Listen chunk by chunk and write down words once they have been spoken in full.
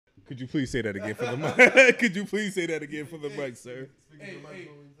Could you please say that again for the mic? Could you please say that again for the mic, sir? Hey,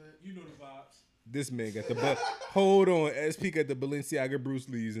 you know the vibes. This man got the hold on. SP got the Balenciaga Bruce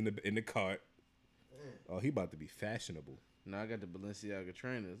Lee's in the cart. Oh, he about to be fashionable. No, I got the Balenciaga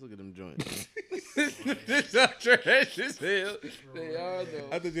trainers. Look at them joints. This are trash as hell. They are though.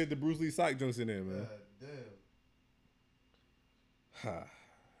 I thought you had the Bruce Lee sock joints in there, man. God Ha.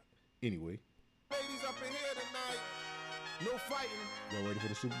 Anyway. Ladies up in here tonight. No fighting. Y'all ready for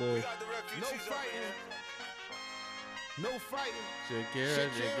the Super Bowl? No fighting. No fighting. Shakira.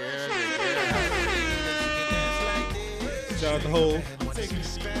 Shout out to Hov.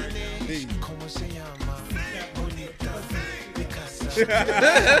 Hey.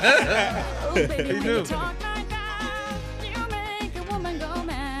 Oh, baby, when you talk like that, you make a woman go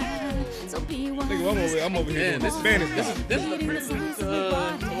mad. So be wise. Nigga, I'm over here doing this Spanish. This is the prelude to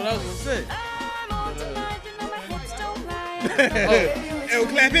what I was gonna say. I'm on tonight, you know my hips don't lie. El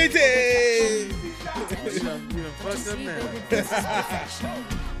Clapete. You done fucked up now.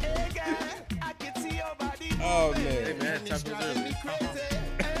 Oh, Hey man. man, tacos early.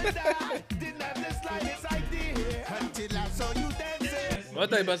 Well, I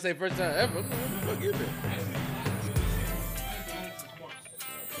thought you about to say first time ever. Fuck you, man.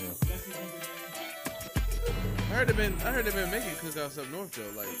 I heard they've been making cookouts up north though.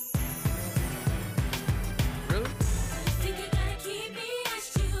 Like, really?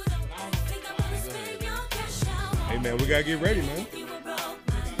 Hey, man, we gotta get ready, man.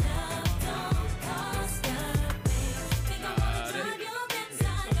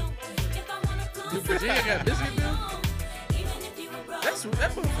 Dude, Virginia got biscuit bill?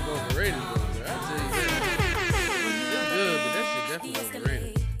 That motherfucker overrated, bro. I'll tell you that. It's good, but that shit definitely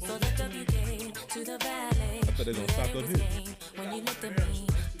overrated. I thought they gonna stop up here.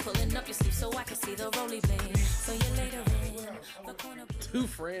 Pulling up your sleeve so I can see the roly blade. So you later in the corner. Two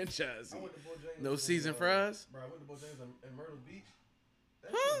franchises. No seasoned fries? Bro, I went to Bojangles in Myrtle Beach.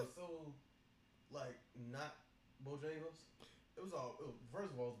 That shit was so, like, not Bojangles. First of all, it was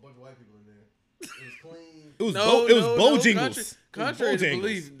a bunch of white people in there. It was clean. It was Bojangles. Contrary to Bojangles.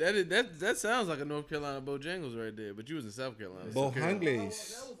 belief, that sounds like a North Carolina Bojangles right there, but you was in South Carolina. Bojangles.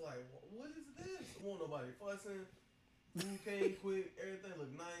 That was like, what is this? Won't nobody fussing. Food came quick. Everything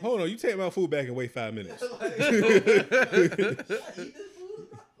looked nice. Hold on, you take my food back and wait 5 minutes. Like, I eat this food?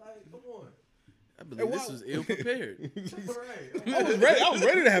 Like, come on. I believe this was ill prepared. Right. I was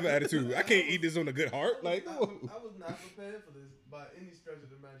ready to have an attitude. I can't eat this on a good heart. Like, I was not prepared for this by any stretch of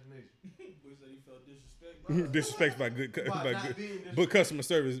the imagination. You felt disrespect. disrespect by but customer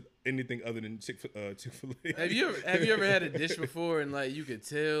service, anything other than Chick-fil-A. Have you ever had a dish before and like you could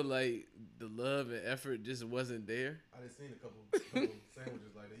tell like the love and effort just wasn't there? I done seen a couple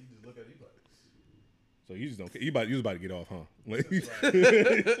sandwiches like that. You just look at it, you like. So you just don't care. You was about to get off, huh? Like, Like, you really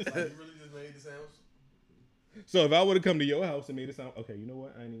just made the sandwich? So if I would have come to your house and made it sound okay, you know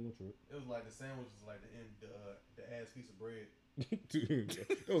what? I ain't even gonna trip. It was like the sandwich was like the ass piece of bread. Dude,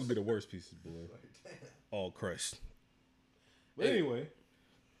 those be the worst pieces, boy. Like, damn. All crushed. But anyway,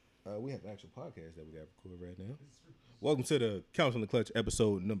 we have an actual podcast that we got recorded right now. Welcome to the Couch on the Clutch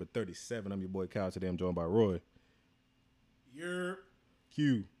episode number 37. I'm your boy Kyle. Today I'm joined by Roy. You're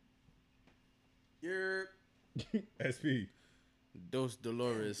Q. You're SP. Dos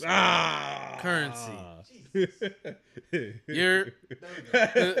Dolores. Ah! Currency. There You're we go.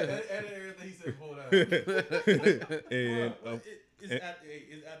 Edit everything he said before that. And it's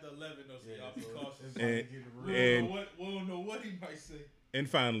after 11 though, so y'all be cautious. and We don't know what he might say. and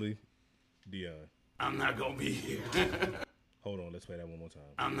finally, Dion. I'm not gonna be here. Hold on, let's play that one more time.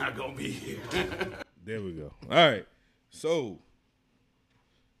 I'm not gonna be here. There we go. All right. So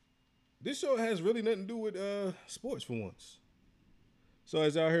this show has really nothing to do with sports for once. So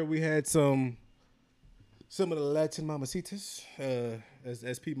as y'all heard, we had some of the Latin mamacitas, as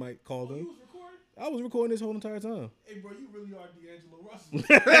SP might call them. You was recording? I was recording this whole entire time. Hey, bro, you really are D'Angelo Russell.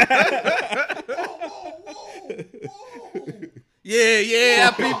 Whoa. yeah,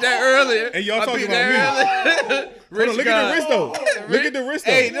 I peeped that earlier. And y'all I talking peeped about me. that earlier. Hold on, look at the wrist though. Look at the wrist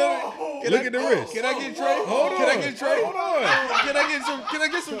though. Hey, no, Look at the wrist. Can I get Trey? Hold on. Can I get Trey? Hold on. Can I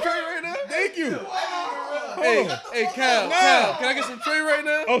get some Trey right now? Thank you. Hey, on. hey, Kyle, Nah. Kyle, can I get some Trey right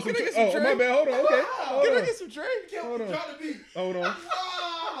now? Oh, Can I get some Trey? my bad. Hold on. Okay. Hold Can I on. get some Trey? Hold on. Drop the beat. Hold on.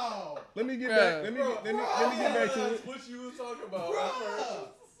 Wow. Let me get Bruh. back. Let me get back to it. What you was talking about?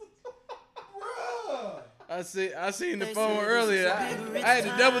 Bruh. I seen the phone earlier. I had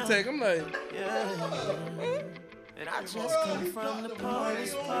to double take. I'm like, And I just come from the party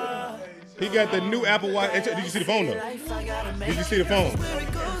spot. He got the new Apple Watch. Did you see the phone though? Did you see the phone? Did you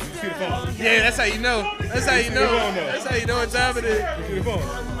see the phone? yeah, that's how you know. That's how you know. That's how you know what time it is. Did you see the phone?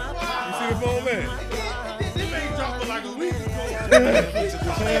 microphone, man. This ain't dropped for like a week ago.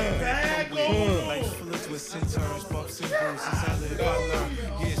 Like flips with centers, bumps and bruises. I live, I learn.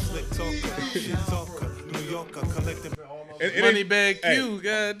 Yeah, slick talker, shit talker, New Yorker, collective. Money bag Hey, Q,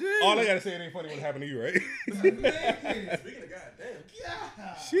 goddamn. All I gotta say, it ain't funny when it happened to you, right? Speaking of goddamn,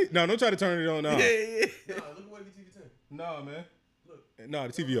 Shit. No, don't try to turn it on now. nah, look at what TV 10. No, man. No,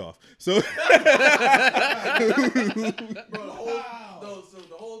 the TV off. So Bro, the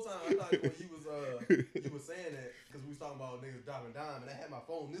whole time I thought when you was saying that because we was talking about niggas dropping dime and I had my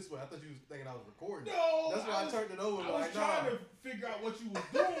phone this way. I thought you was thinking I was recording. No, That's why I turned it over. I was Like, trying nah. to figure out what you was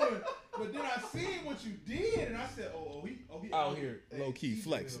doing, but then I seen what you did, and I said, he out here, low key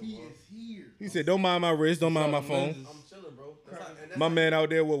flex. He is here. He said, "Don't mind my wrist, don't mind my phone." I'm chilling, bro. That's My man out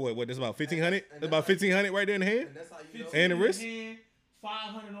there, what? That's about 1,500. That's about 1,500 right there in the hand. And that's how you know. And the wrist?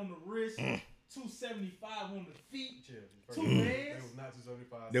 500 on the wrist, 275 on the feet. Chill. Two They hands. was not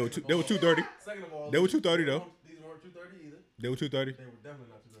 275. They were 230. Second of all, They were 230 though. These weren't 230 either. They were 230. They were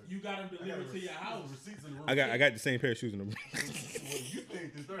definitely not 230. You got them delivered to your house. Receipts in the room. I got the same pair of shoes in them. Well, you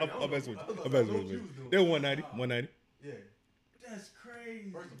think this 30. I'm messing with you. I I'm thought messing what with you you. was doing. They were 190. 190. Yeah. That's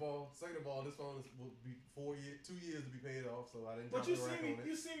crazy. First of all, second of all, this phone will be 2 years to be paid off, so I didn't. But drop you the rack see on it.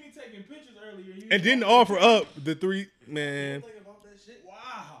 you see me taking pictures earlier. You And didn't offer up the three, I'm man. thinking about that shit.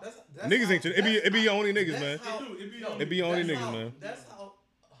 Wow. That's Niggas how- ain't. It be your only niggas, that's man. how- It be only that's niggas, how- man. That's how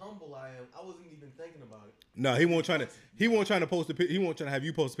humble I am. I wasn't even thinking about it. No, he won't trying to post a pic. He won't trying to have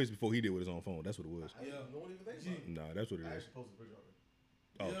you post a picture before he did with his own phone. That's what it was. I didn't even think about it. Nah, that's what it I is. actually posted a picture of it.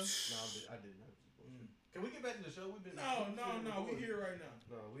 Oh, Yeah. No, I didn't. Can we get back to the show? We've been No. We here right now.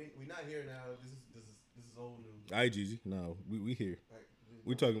 No, we not here now. This is old news. all right, Jeezy. No, we here. Like,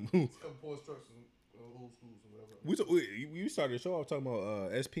 We talking. It's a couple poor structures and old schools and whatever. We started the show off talking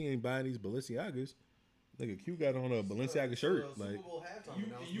about SP ain't buying these Balenciagas. Nigga, Q got on a Balenciaga shirt. Like Super Bowl halftime You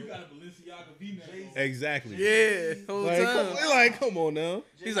announcement. got a Balenciaga V-neck on. exactly. Yeah, whole time. Come on now.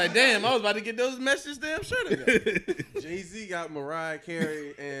 He's like, damn, I was about to get those messages damn shirt again. Jay-Z got Mariah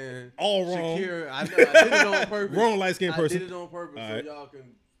Carey and All wrong. Shakira. I know. I did it on purpose. Wrong light skinned I person. did it on purpose All so right. y'all can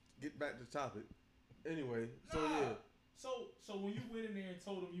get back to the topic. Anyway, so Nah. yeah. So when you went in there and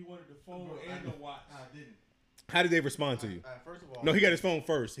told him you wanted the phone and the watch, I didn't. How did they respond to you? First of all, No, he got his phone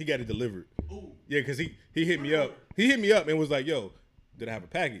first. He got it delivered. ooh, Yeah, because he hit me up. He hit me up and was like, yo, did I have a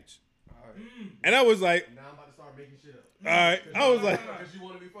package? And I was like, now I'm about to start making shit up. all right. I was like, Because you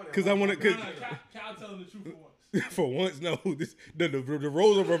want to be funny. because I want to, Cal telling the truth for once. for once, no, the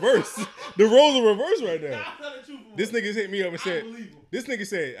roles are reversed. The roles are reversed right now. Cal telling the truth for This once. nigga hit me up and I said, believe him. this nigga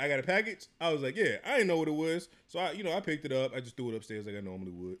said, I got a package. I was like, yeah, I didn't know what it was. So I picked it up. I just threw it upstairs like I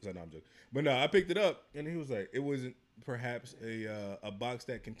normally would. So no, I'm joking. But no, I picked it up and he was like, it wasn't perhaps a box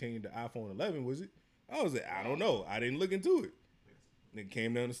that contained the iPhone 11, was it? I was like, I don't know. I didn't look into it. Nigga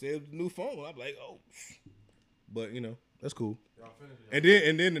came down the stairs with the new phone. I'm like, oh. But you know, that's cool. Y'all finish it.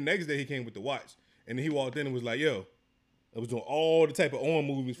 And then the next day he came with the watch. And then he walked in and was like, yo, I was doing all the type of arm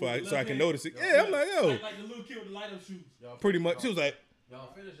movements so I can notice it. Yeah, I'm like, yo. Like the little kid with the light up shoes. Y'all Pretty finish, much. He was like,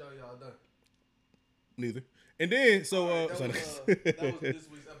 Y'all finish, y'all done. neither. And then, so, That was so this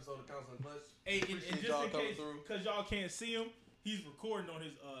week's episode of Council and Clutch. Hey, and Appreciate just y'all in coming case, through. because y'all can't see him, he's recording on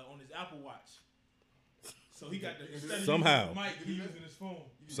his Apple Watch. So he got the instead of Somehow. using the mic, he using his phone.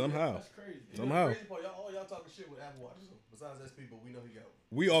 somehow. That's crazy. You know Somehow. the crazy part, all y'all talking shit with Apple Watches. Besides SP, but we know he got one.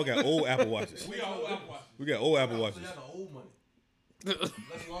 We all got old Apple Watches. We all Apple Watches. We got old Apple So Watches. y'all got old money.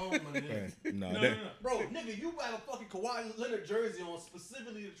 That's long money. Man, No, that, no. Bro, nigga, you got a fucking Kawhi Leonard jersey on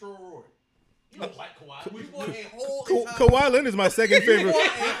specifically to Troy Roy. You don't like Kawhi. You bought a whole entire Kawhi Leonard is my second you favorite. bought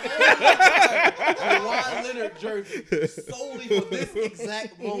a whole Kawhi Leonard jersey solely for this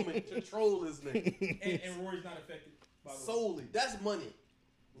exact moment to troll this nigga. And Rory's not affected. By the way. Solely. That's money.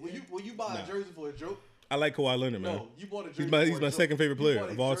 When you buy a jersey for a joke, I like Kawhi Leonard, man. no, you bought a jersey He's for my a joke. second favorite You player bought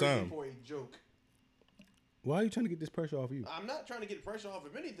a of all jersey time. for a joke. Why are you trying to get this pressure off of you? I'm not trying to get pressure off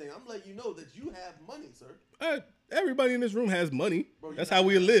of anything. I'm letting you know that you have money, sir. Everybody in this room has money. Bro, you That's got- how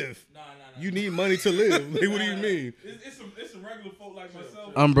we live. Nah. You need money to live. Like, what do you mean? It's some regular folk like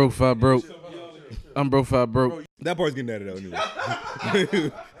myself. I'm broke, five broke. Some of y'all- I'm broke, five broke. That part's getting added out anyway.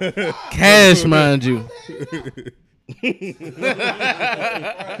 Cash, mind you. Wait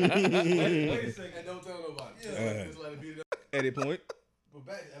a second. And don't tell nobody. Just let it be. Edit point. But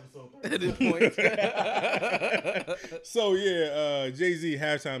back to episode 30. At this point. So yeah, Jay-Z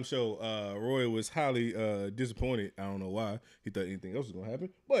halftime show. Roy was highly disappointed. I don't know why. He thought anything else was gonna happen.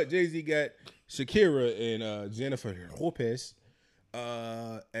 But Jay-Z got Shakira and Jennifer Lopez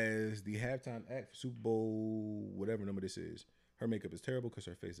as the halftime act for Super Bowl, whatever number this is. Her makeup is terrible because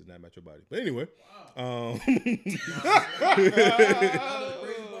her face does not match her body. But anyway, You know the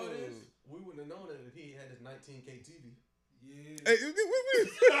crazy part is, Hey,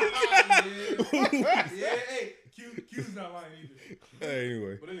 Yeah, hey. Q's not lying either.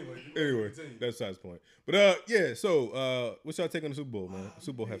 anyway, But anyway, continue. that's Side's point. But yeah. So, what's y'all take on the Super Bowl, man?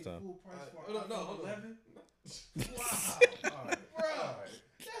 Super Bowl halftime. Full price for No, iPhone hold on. 11. Wow. All right.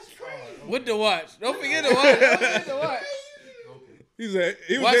 That's crazy. With the watch. Don't forget the watch. Don't forget the watch. Okay. He said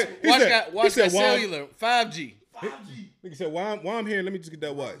he was Watch, there. He watch said, got he watch said, got while I'm- cellular 5G. 5G. Nigga said, while I'm here, let me just get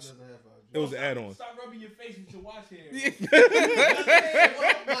that watch. Doesn't have 5G. It was an add-on. Stop rubbing your face with your watch hair.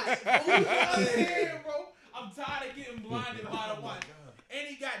 Bro. I'm tired of getting blinded by the watch. And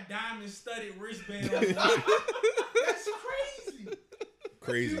he got diamond studded wristband on the watch. That's crazy.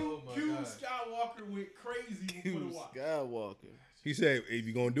 Crazy. Oh my Q God. Skywalker went crazy for the watch. Skywalker. He said, if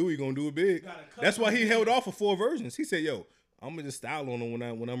you're gonna do it, you're gonna do it big. Gotta cut That's why he them held in. off for 4 versions. He said, yo, I'm gonna just style on them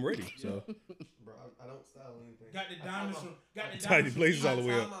when I'm ready. So Bro, I don't style anything. Got the diamonds from. Got the Tie diamonds the blazers all the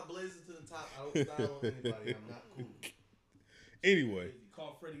way I up. tie my blazers to the top. I don't style on anybody. I'm not cool. Anyway,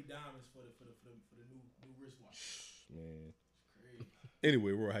 Called Freddie Diamonds for the new wristwatch. man. Crazy.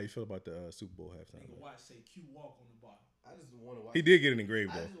 Anyway, Roy, how you feel about the Super Bowl halftime? Nigga, man? watch say Q walk on the bottom. I just want to watch. He did get it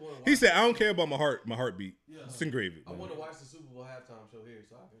engraved I though. just wanna He watch- said, I don't care about my heartbeat. Yeah. Just engrave it. I man. want to watch the Super Bowl halftime show here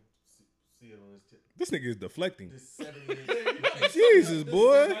so I can see it on this tip. This nigga is deflecting. This 70-inch. Jesus,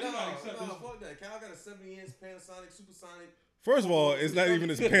 boy. No, fuck that. Cal got a 70-inch Panasonic Supersonic. First of all, it's not even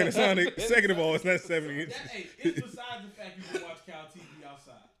this Panasonic. Second of all, it's not 70 inches. That, hey, it's besides the fact you can watch Cal TV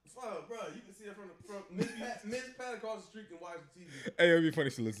outside. Fuck, bro, you can see it from Miss Pat across the street can watch the TV. Hey, it'd be funny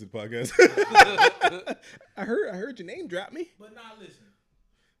if she listens to the podcast. I heard your name drop me. But now listen,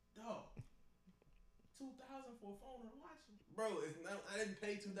 dog, 2,000 for a phone and watching. Bro, it's not, I didn't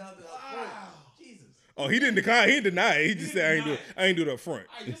pay $2,000 up front. Wow. Jesus. Oh, he didn't decline. He didn't deny it. He just said, I ain't do it up front.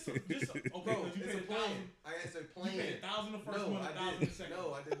 All right, okay, Bro, because you it's paid a $1,000. plan. I answered You plan. paid $1,000 the first No, month, I $1,000 the didn't. second. No,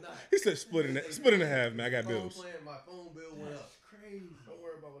 I did not. He said split in half, man. I got bills. My phone bill went up. Crazy. Don't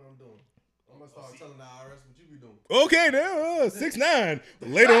worry about what I'm doing. I'm gonna start telling the IRS what you be doing. Okay, now 6ix9ine.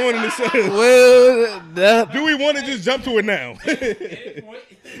 Later on in the show, Well, that, do we want to just jump to it now? Edit point.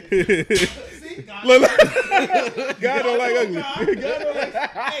 See, God, Look, God don't like ugly. God. God don't like.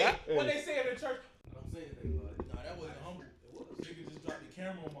 Hey, what they say in the church? Don't say anything about it. Nah, that wasn't humble. It was. Nigga just dropped the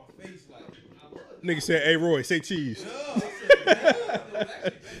camera on my face like, I love it. Nigga said, "Hey Roy, say cheese." No, I said, man, it was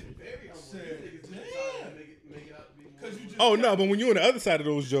actually very humble. Said, You niggas just trying to make it out to be more. Cause you just Oh no, but when you on the other side of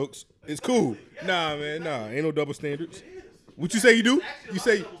those jokes, it's cool. Nah, man, nah, ain't no double standards. What you say you do? You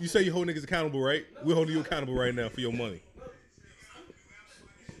say you hold niggas accountable, right? We're holding you accountable right now for your money.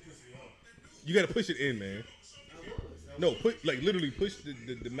 You gotta push it in, man. No, literally push the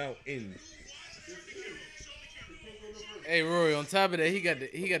amount in. hey Rory, on top of that, he got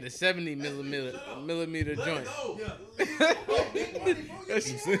the 70 millimeter joint. That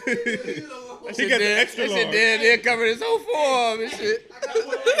He shit got the damn- extra that shit large. damn near covered his whole forearm and shit. I got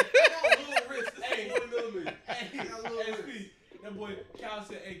little wrist. This is 40 millimeters. Hey, I got a little wrist. SP, that boy Cal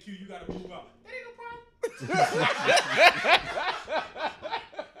said, "Hey Q, you gotta move out." That ain't no problem.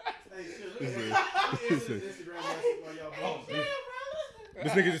 Hey, shit, look at this Instagram message while y'all balls.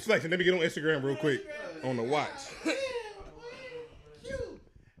 This nigga just flexing. Let me get on Instagram real quick on the watch.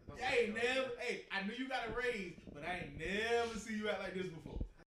 Hey, I knew you got a raise, but I ain't never seen you act like this before.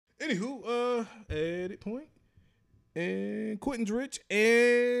 Anywho, edit point. And Quentin's rich.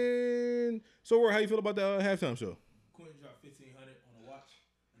 And so, Roy, how you feel about the halftime show? Quentin dropped $1,500 on a watch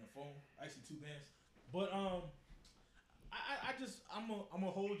and a phone, actually 2 bands. But I'm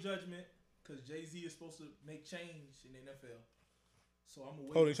a hold judgment because Jay-Z is supposed to make change in the NFL. So I'm gonna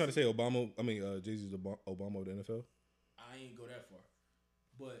wait. Oh, they trying to say Obama. I mean, Jay-Z's the Obama of the NFL. I ain't go that far,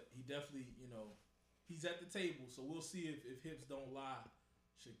 but he definitely, he's at the table. So we'll see if Hips Don't Lie,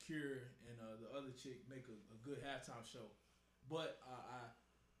 Shakir and the other chick make a good halftime show. But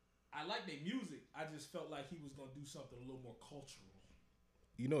I like their music. I just felt like he was gonna do something a little more cultural.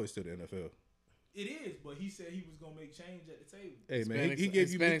 You know, it's still the NFL. It is, but he said he was gonna make change at the table. Hey man, Hispanics, he gave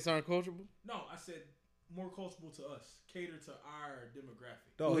you. Hispanics aren't coachable. No, I said more cultural to us, cater to our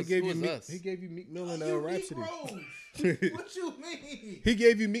demographic. Dog, Who he gave is you. us? He gave you Meek Mill and You Rhapsody. Negroes. What you mean? He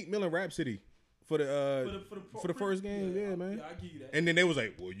gave you Meek Mill and Rhapsody for the For the first game, yeah, man. Yeah, I give you that. And then they was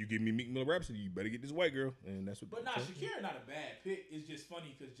like, "Well, you give me Meek Mill and Rhapsody, you better get this white girl." And that's what. But nah, Shakira not a bad pick. It's just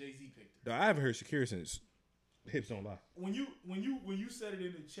funny because Jay-Z picked her. Dog, I haven't heard Shakira since Hips Don't Lie. When you said it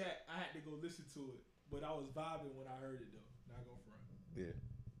in the chat, I had to go listen to it. But I was vibing when I heard it though. Not gonna front.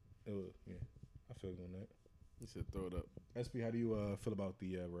 Yeah, it was. Yeah, I feel you on that. You should throw it up. SP, how do you feel about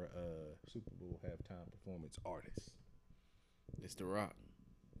the Super Bowl halftime performance artist? It's The Rock.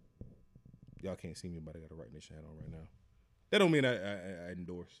 Y'all can't see me, but I got a Right Nation hat on right now. That don't mean I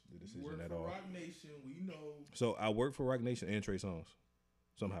endorse the You decision work at for all. Rock Nation. We know. So I work for Rock Nation and Trey Songz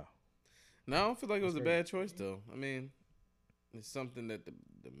somehow. No, I don't feel like it was a That's bad choice though. I mean, it's something that the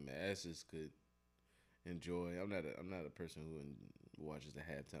masses could enjoy. I'm not a person who watches the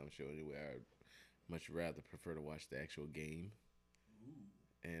halftime show anyway. I'd much rather prefer to watch the actual game Ooh,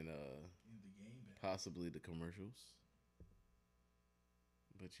 and in the game. possibly the commercials.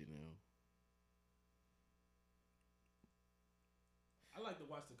 But you know, I like to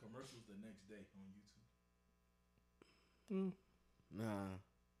watch the commercials the next day on YouTube. nah.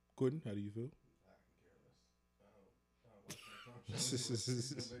 Quentin, how do you feel? I can care less. I don't watch that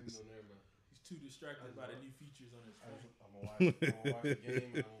show. Baby on there, but He's too distracted by the new features on his phone. I'm gonna watch the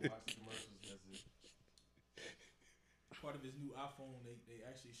game and I'm gonna watch the commercials. That's it. Part of his new iPhone, they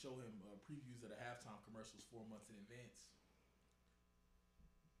actually show him previews of the halftime commercials 4 months in advance.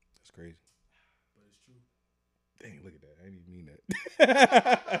 That's crazy. But it's true. Dang, look at that. I didn't even mean that.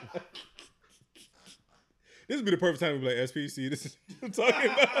 This would be the perfect time to be like, SPC, this is what I'm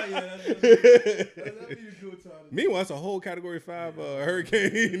talking about. Yeah, that'd be a good time. Meanwhile, it's a whole Category 5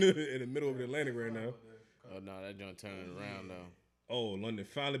 hurricane in the middle of the Atlantic right now. Oh no, that joint turning it around though. Oh, London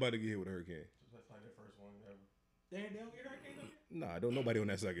finally about to get hit with a hurricane. That's like their first one ever. They don't get hurricane up here? Nah, don't nobody on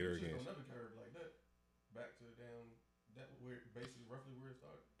that side get Shit hurricanes. don't never curve like that. Back to the damn that where basically roughly where it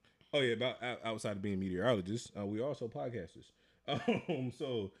started. Oh yeah, about outside of being meteorologists, we are also podcasters.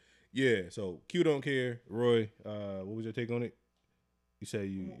 So yeah, so Q don't care. Roy, what was your take on it? You say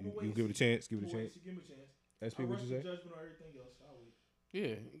you give it a chance. Give it a chance. Give him a chance. SP, what you say? Judgment on everything else. I'll wait.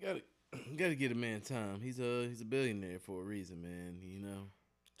 Yeah, you gotta get a man time. He's a billionaire for a reason, man. You know.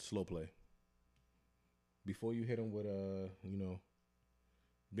 Slow play. Before you hit him with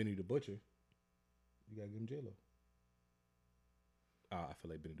Benny the Butcher, you gotta give him J-Lo. I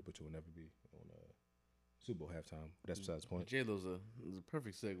feel like Benny the Butcher will never be on Super Bowl halftime. That's besides the point. J-Lo's a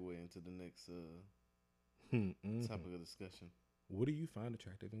perfect segue into the next Mhm. topic of discussion. What do you find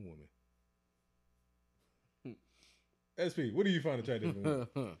attractive in women? SP, what do you find attractive in women?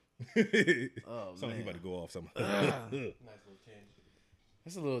 Oh Something he man, about to go off something. Nice little tangent.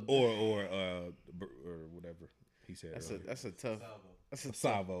 that's a little. or whatever he said. That's a tough. Salvo. That's a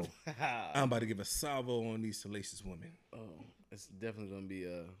salvo. I'm about to give a salvo on these salacious women. Oh, it's definitely gonna be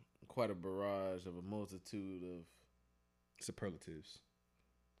quite a barrage of a multitude of Superlatives.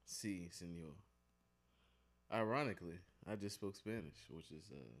 si, senor. Ironically, I just spoke Spanish, which is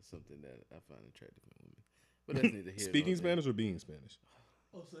something that I find attractive in women. But that's neither here nor Speaking there. Spanish or being Spanish?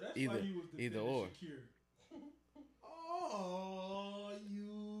 Oh, so that's Either- why you was either defending or. Shakira. Oh,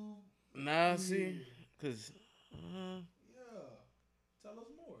 you. Nah, see, cause Yeah. Tell us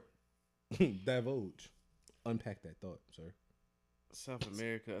more. Divulge. Unpack that thought, sir. South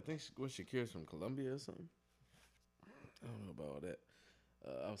America. I think Shakira's from Colombia or something. I don't know about all that.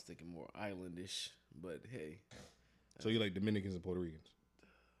 I was thinking more islandish, but hey, So you like Dominicans and Puerto Ricans?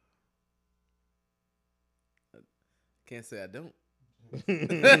 can't say I don't. Say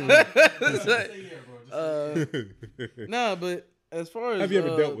yeah, bro. Just say yeah. Nah, but as far as Have you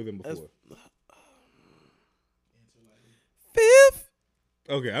ever dealt with him before? Answer like Fifth.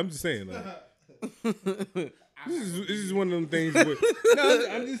 Okay, I'm just saying. Like, this is one of them things. Where, no,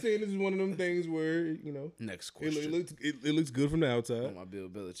 I'm just saying this is one of them things where Next it question. looks good from the Oh, outside. my Bill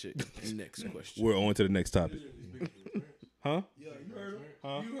Belichick. Next question. We're on to the next topic. Huh? Yeah, you heard him.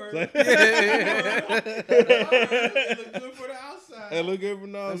 Huh? You heard him. It look good for the outside. It look good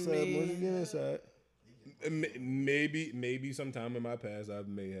from the outside. mean- Once again, inside. Maybe sometime in my past I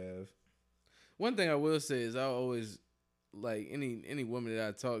may have. One thing I will say is I always like any woman that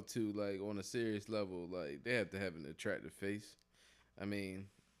I talk to, like on a serious level, like they have to have an attractive face. I mean,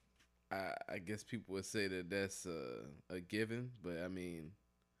 I guess people would say that that's a given, but I mean,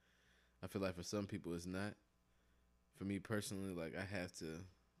 I feel like for some people it's not. For me personally, like I have to.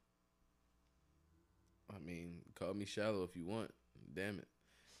 I mean, call me shallow if you want. Damn it,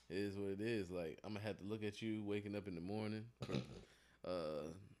 it is what it is. Like I'm gonna have to look at you waking up in the morning.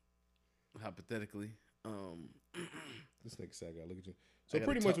 Hypothetically, This nigga sad guy. Look at you. So gotta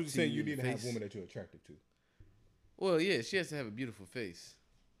pretty much talk what you're to saying, you you in need the to have a face. woman that you're attracted to. well, yeah, she has to have a beautiful face.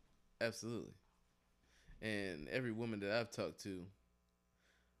 Absolutely. And every woman that I've talked to,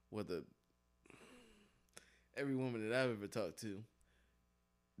 every woman that I've ever talked to,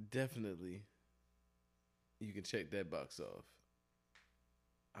 definitely, you can check that box off.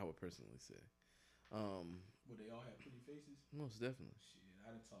 I would personally say, Would they all have pretty faces? most definitely. Shit, I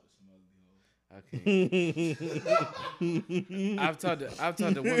done talked to some ugly hoes. I can't.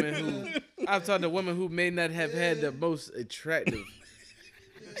 I've talked to women who may not have had the most attractive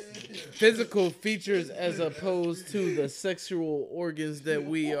physical features as opposed to the sexual organs that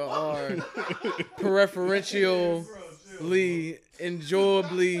we are preferentially,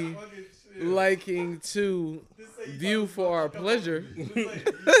 enjoyably liking to view for our pleasure.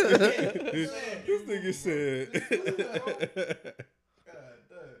 This nigga said.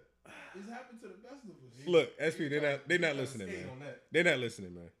 It's happened to the best of us. Look, SP, they not listening, man. They not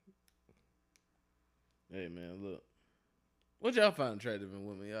listening, man. Hey man, look. What y'all find attractive in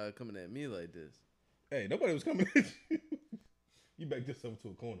women? Y'all coming at me like this? Hey, nobody was coming at you. You backed yourself to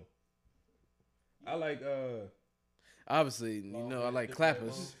a corner. I like Obviously, you know I like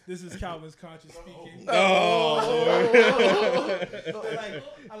clappers. This is Calvin's conscious speaking. Oh,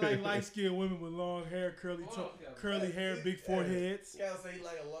 I like light skinned women with long hair, curly hair, big foreheads. Cal say he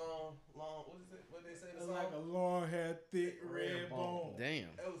like a long. What is it? What they say? I like a long hair, thick red bone. Damn.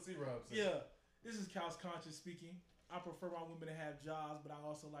 LC Rob said. Yeah, this is Cal's conscious speaking. I prefer my women to have jobs, but I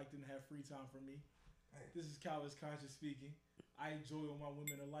also like them to have free time for me. This is Calvin's conscious speaking. I enjoy when my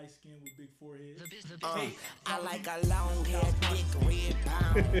women are light skinned with big foreheads. I like a long hair, thick red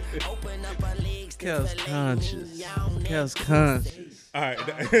pound. Open up her legs. Cal's conscious. Cal's conscious. all right.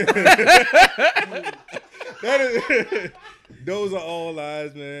 Those are all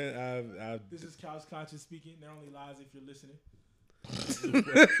lies, man. This is Cal's conscious speaking. They're only lies if you're listening.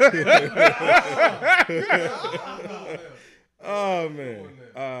 Oh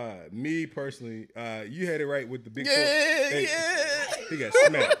man. Me personally, you had it right with the big. He got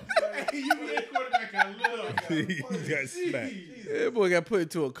smacked. You get quarterback a little. He got smacked. That boy got put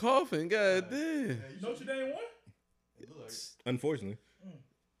into a coffin. God damn. Notre Dame won? Unfortunately,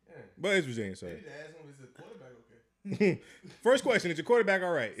 but it's Virginia, so. Ask him, is the quarterback okay? First question: is your quarterback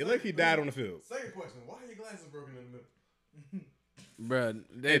all right? It look like he died on the field. Second question: why are your glasses broken in the middle? Bruh,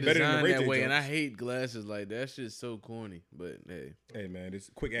 they Hey, better than the designed Ray that J way, and I jokes. hate glasses like that. That shit's so corny. But hey, Hey man, it's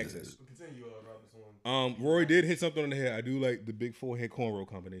quick access. Continue, Robinson. Roy did hit something on the head. I do like the big forehead cornrow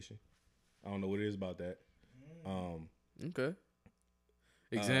combination. I don't know what it is about that. okay.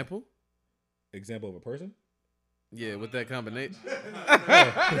 Example? Example of a person. Yeah, with that combination.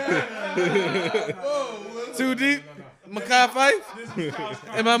 Too deep. Makai Fife?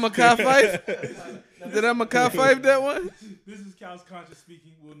 Am I Makai Fife? Did I Makai Fife that one? This is Cal's conscious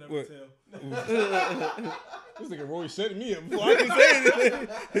speaking. We'll never What? tell. This nigga Roy shutting me up before I can say anything.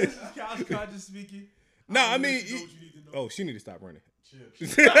 This is Cal's conscious speaking. No, I I'll mean, let you know what you need to know. oh, she need to stop running. Chill.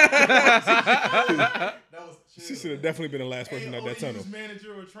 That was chill. She should have definitely been the last person out that tunnel. Eagles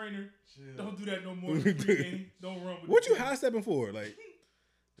manager or trainer, Chill. don't do that no more. Pre-game. Don't run with What the you team. high stepping for? Like,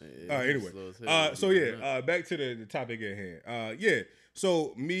 Yeah, all right, anyway. slow as hell. So yeah, back to the topic at hand. Yeah.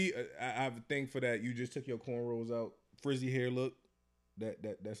 So me, I have a thing for that. You just took your cornrows out, frizzy hair look.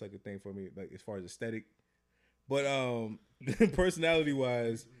 That's like a thing for me, like as far as aesthetic. But personality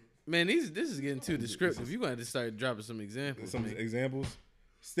wise, Man, this is getting too descriptive. You're going to have to start dropping some examples. some man. examples.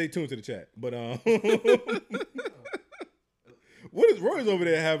 Stay tuned to the chat. But what is Roy's over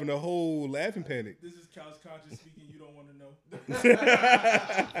there having a whole laughing panic? This is Cal's conscious speaking. You don't want to know.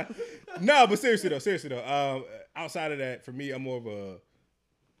 No, but seriously though, outside of that, for me, I'm more of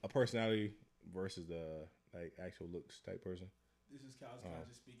a personality versus the like actual looks type person. This is Cal's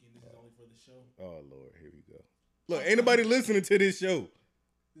conscious speaking. This is only for the show. Oh Lord, here we go. Look, ain't nobody listening to this show.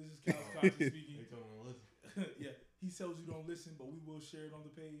 This is Cal's conscious speaking. They told him to listen. Yeah, he tells you don't listen, but we will share it on the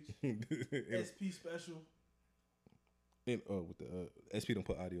page. SP special. With the SP don't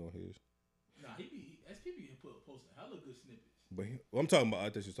put audio on his. Nah, SP be posting hella good snippets. But I'm talking about. I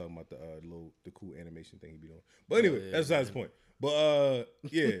thought you were talking about the cool animation thing he be doing. But anyway, yeah, that's besides the point. But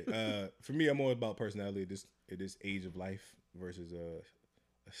for me, I'm more about personality at this age of life versus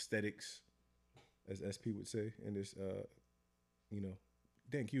aesthetics, as SP would say. And this,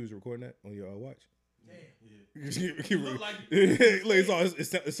 Dan Q was recording that on your watch. Damn. He look like Look,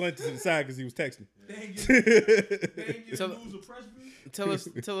 it's slanted to the side because he was texting. Dang So- it. Lose a press brief.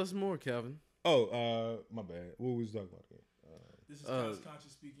 Tell us more, Calvin. Oh, my bad. What was we talking about again? This is Cal's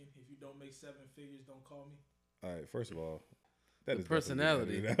conscious speaking. If you don't make 7 figures, don't call me. All right, first of all, that The is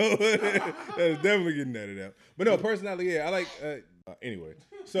definitely personality. getting added out. That is definitely getting added out. But no, personality, yeah, I like. Anyway,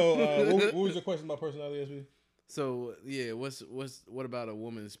 so what was your question about personality, SB? So yeah, what about a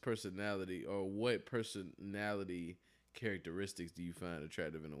woman's personality, or what personality characteristics do you find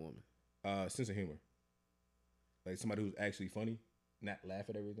attractive in a woman? Sense of humor, like somebody who's actually funny, not laugh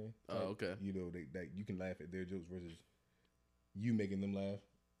at everything. Oh, okay. You know, that you can laugh at their jokes versus you making them laugh.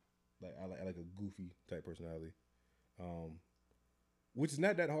 Like I like a goofy type personality, which is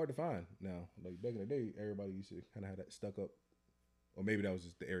not that hard to find now. Like back in the day, everybody used to kind of have that stuck up, or maybe that was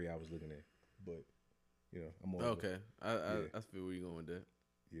just the area I was looking at. But I'm more of a- Okay, I feel where you're going with that.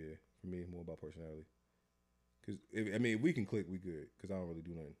 yeah. for me, more about personality. Because if we can click, we good. Because I don't really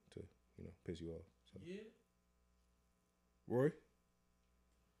do nothing to piss you off. So. Yeah. Roy?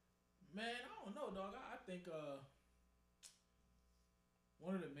 Man, I don't know, dog. I think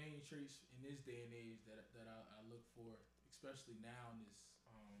one of the main traits in this day and age that I look for, especially now, is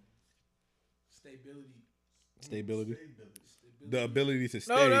stability. Stability. Stability. The ability to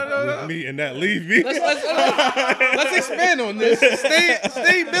stay no. with me and not leave me. Let's expand on this.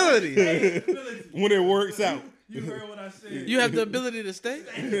 Stability. Stability. When it works out. You heard what I said. You have the ability to stay.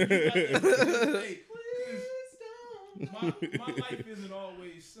 Hey, my life isn't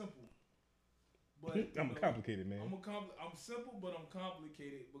always simple. But I'm complicated, man. I'm simple, but I'm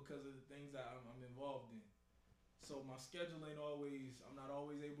complicated because of the things that I'm involved in. So my schedule ain't always. I'm not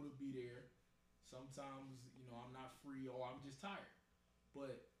always able to be there. Sometimes, I'm not free or I'm just tired.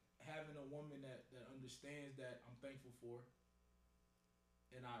 But having a woman that understands that, I'm thankful for,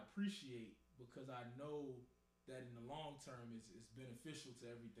 and I appreciate, because I know that in the long term it's beneficial to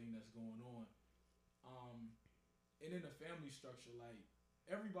everything that's going on. And in the family structure, like,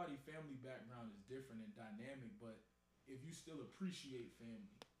 everybody's family background is different and dynamic, but if you still appreciate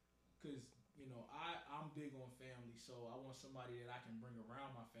family, because I'm big on family, so I want somebody that I can bring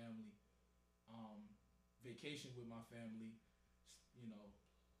around my family, vacation with my family,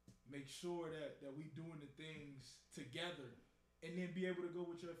 make sure that we doing the things together, and then be able to go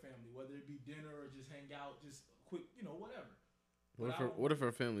with your family, whether it be dinner or just hang out, just quick, whatever. What if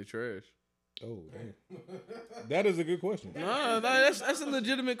her family trash? Oh, damn. That is a good question. No, that's a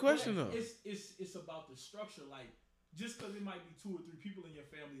legitimate question though. It's about the structure. Like, just because it might be 2 or 3 people in your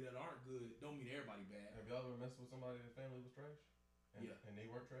family that aren't good, don't mean everybody bad. Have y'all ever messed with somebody that family was trash? Yeah. And they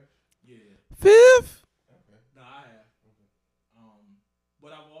weren't trash? Yeah. Fifth. Okay. No, I have. Okay.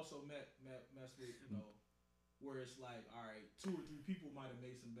 But I've also messed with, where it's like, all right, 2 or 3 people might have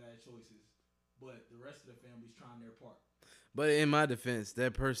made some bad choices, but the rest of the family's trying their part. But in my defense,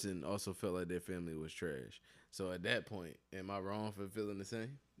 that person also felt like their family was trash. So at that point, am I wrong for feeling the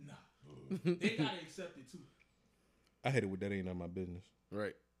same? Nah. They gotta accept it too. I hate it with that ain't none of my business.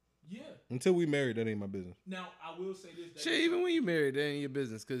 Right. Yeah. Until we married, that ain't my business. Now, I will say this. That Shit, even when you married, that ain't your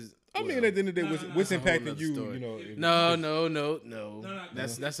business. Cause I mean, at the end of the day, No, what's that's a whole impacting nother you? story. If- No. No.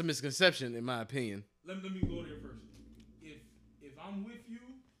 That's a misconception, in my opinion. Let me go there first. If I'm with you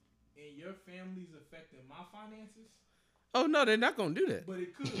and your family's affecting my finances, Oh no, they're not gonna do that. but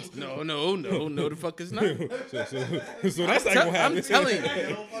it could. No, the fuck is not. so that's not gonna happen. I'm telling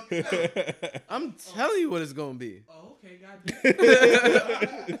you. I'm telling you what it's gonna be. Oh, okay, goddamn.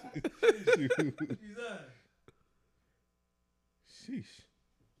 Sheesh.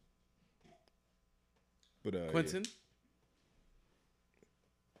 But Quentin,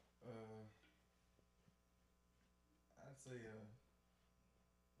 I'd say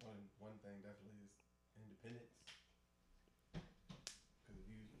one thing definitely is independence. Because if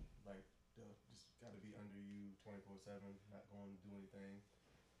you they'll just got to be under you 24/7, not going to do anything,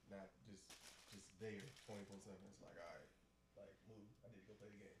 not just there 24/7. It's like, all right, like, move. I need to go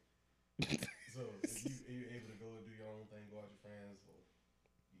play the game. So if you're able to go and do your own thing, go out with your friends, or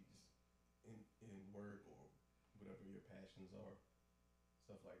you just in work or whatever your passions are,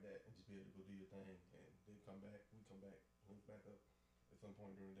 stuff like that, and just be able to go do your thing, and then we come back, link back up at some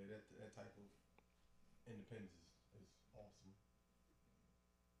point during the day. That type of independence is awesome.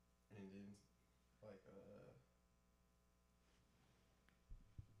 And then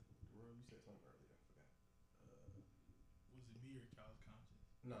like you said something earlier, I forgot. Was it me or Kyle's conscience?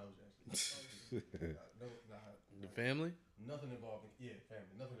 No, it was actually the family. Nothing involving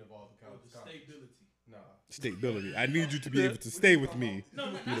family. Nothing involving Or the stability. Nah. stability. I need you to be able to stay with me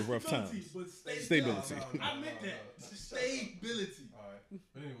No, through the rough stability, times. but Stability. I meant that. Stability. All right.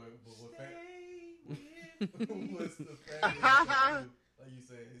 But anyway, what's the family? Like you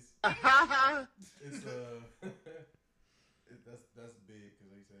said, it's that's big because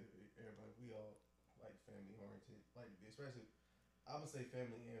like you said, everybody, we all like family oriented. Like especially, I would say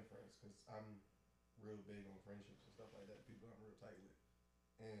family and friends because I'm real big on friendships and stuff like that. People I'm real tight with,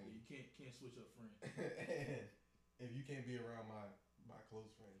 and You can't switch up friends. and if you can't be around my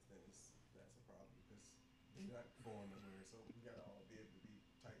close friends, then that's a problem because you're not going nowhere. So we gotta all be able to be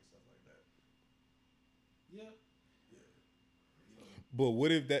tight and stuff like that. Yeah. But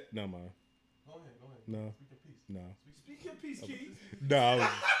what if that? No, man. Go ahead. No. Speak your piece. No. Speak your piece, Keith. No,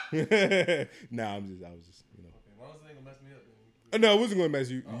 I was just, Okay, why don't they gonna mess me up? No, I wasn't going to mess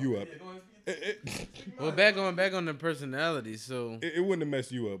you up. Yeah, go ahead. Speak Well, back on the personality. So It wouldn't have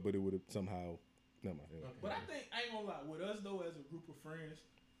messed you up, but it would have somehow. Never mind. Okay. But I think, I ain't gonna lie, with us though, as a group of friends,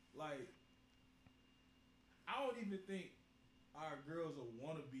 like, I don't even think our girls will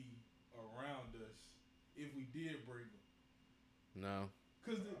want to be around us if we did bring them. No.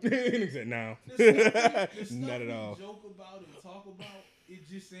 Cause Nigga said no. the stuff Not at we all. joke about and talk about, it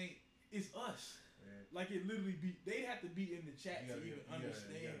just ain't. It's us. Like it literally be. They have to be in the chat to even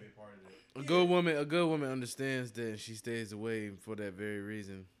understand. You gotta be a part of it. A good woman understands that, and she stays away for that very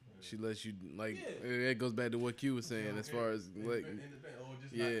reason. She lets you like. That goes back to what Q was saying as far as like. Just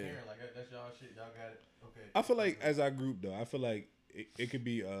not caring. Like that's y'all shit. Y'all got it. Okay. I feel like as our group though, I feel like it could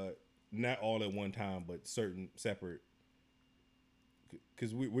be not all at one time, but certain separate.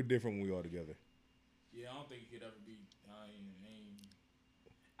 Cause we're different when we all together. Yeah, I don't think it could ever be.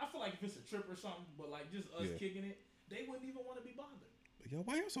 I feel like if it's a trip or something, but like just us kicking it, they wouldn't even want to be bothered. Yo,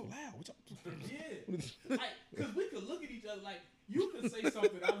 why y'all so loud? What's up? Yeah, like because we could look at each other like you could say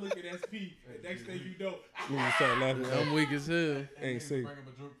something. I look at SP, and next thing you know, We just start laughing. I'm weak as hell. Ain't safe. Bring up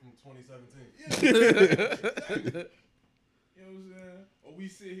a joke from 2017. You know what I'm saying? Or we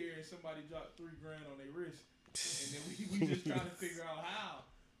sit here and somebody drop $3,000 on their wrist, and then we just trying to figure out how.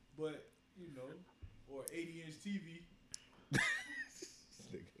 But you know, or 80-inch TV.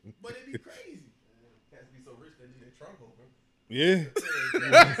 But it'd be crazy. Cats be so rich they need their trunk open. Yeah.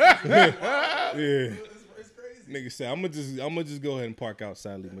 Yeah. It's crazy. Nigga said, I'm gonna just go ahead and park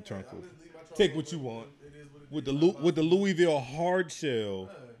outside, leave my trunk I'm open. just leave my trunk Take open. what you want. It is what it With is. the Louisville hard shell.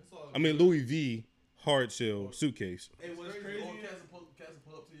 It's all I mean Louis V hard shell suitcase. Hey, what's crazy Or is cats will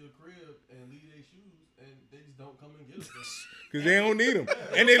pull up to your crib and leave their shoes, and they just don't come and get them. Cause they don't need them,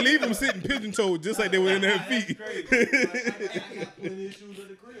 and they leave them sitting pigeon-toed just like they were in their feet. I got plenty of shoes at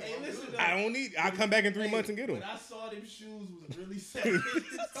the crib. Hey, listen, I don't need. I'll come back in 3 months and get them. when I saw them shoes was really sad. No,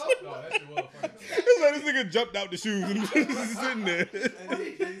 that shit was funny. It's like this nigga jumped out the shoes and was just sitting there. And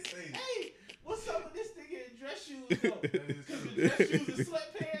they say, Hey, what's up with this nigga in dress shoes though? The dress shoes and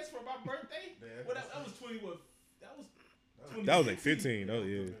sweatpants for my birthday. Well, that was 20. What? That was. That was like 15. Oh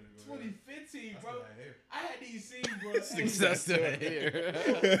yeah. 2015, bro. That's my hair. I had these scenes, bro. That's the hair.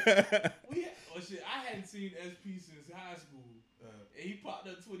 I hadn't seen SP since high school. And he popped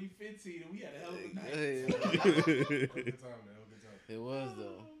up 2015, and we had a hell of a night. Good time, man. Good time. It was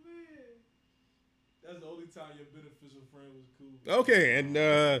though. Oh, man. That's the only time your beneficial friend was cool. Okay, and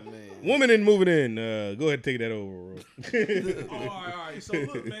Man. woman in moving in. Go ahead and take that over, bro. All right. So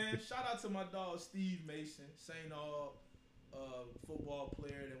look, man. Shout out to my dog Steve Mason, St. Aug, football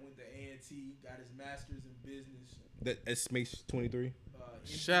player that went to A&T, got his master's in business. That's Mace 23.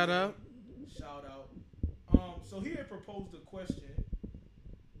 Shout out. Shout out. So he had proposed a question,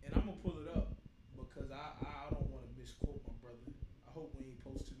 and I'm gonna pull it up because I don't want to misquote my brother. I hope we ain't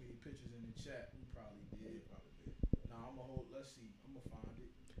post too many pictures in the chat. We probably did. Nah, I'm gonna hold. Let's see. I'm gonna find it.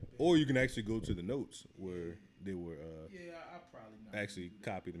 Or you can actually go to the notes where they were I probably not actually gonna do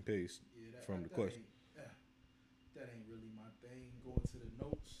that. copied and paste from the question. That ain't really my thing. Going to the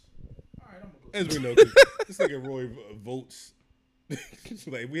notes. All right, I'm gonna go. As we know, 'cause this nigga Roy votes.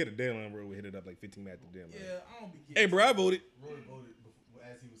 Like we had a deadline where we hit it up like 15 minutes after the deadline. Yeah, I don't be getting. Hey, bro, I voted. Roy voted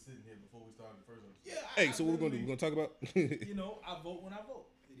as he was sitting here before we started the first one. Yeah. Hey, so what we're gonna do? We're gonna talk about. You know, I vote when I vote.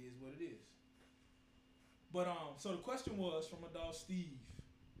 It is what it is. But so the question was from my dog Steve.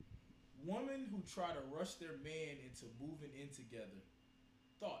 Women who try to rush their man into moving in together.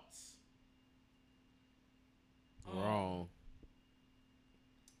 Thoughts? Wrong.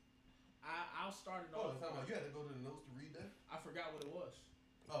 I'll start it Oh, off. you had to go to the notes to read that? I forgot what it was.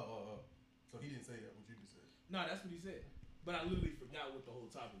 Oh. So he didn't say that, what you just said. No, that's what he said. But I literally forgot what the whole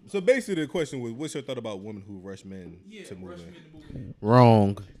topic was. So basically, the question was, what's your thought about women who rush men to move rush in? men to move in.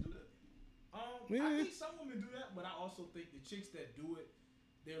 Wrong. I think some women do that, but I also think the chicks that do it,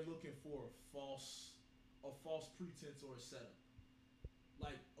 they're looking for a false pretense or a setup.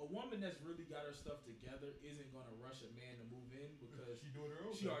 Like a woman that's really got her stuff together isn't gonna rush a man to move in because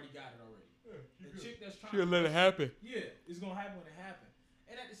she already got it already. The chick that's trying to let it happen. Yeah, it's gonna happen when it happens.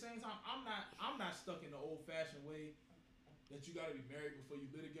 And at the same time, I'm not stuck in the old fashioned way that you gotta be married before you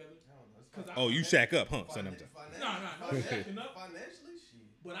live together. Oh, you shack up, huh? Son, No, shacking up. Financially, shit.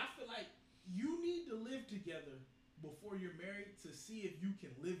 But I feel like you need to live together before you're married to see if you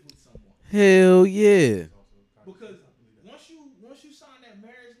can live with someone. Hell yeah. Because once you sign that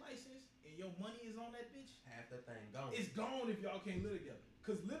marriage license and your money is on that bitch, half that thing gone. it's gone if y'all can't live together.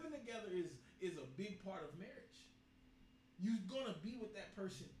 Because living together is a big part of marriage. You're gonna be with that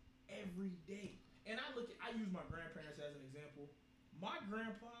person every day. And I use my grandparents as an example. My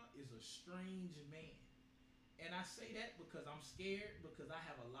grandpa is a strange man. And I say that because I'm scared because I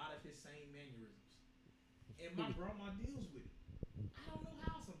have a lot of his same mannerisms. And my grandma deals with it. I don't know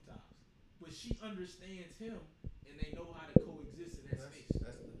how sometimes. But she understands him and they know how to coexist in that space.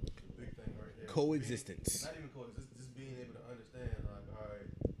 That's the big thing right there. Coexistence. Not even coexistence, just being able to understand, like, all right,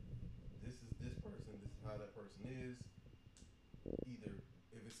 person is. Either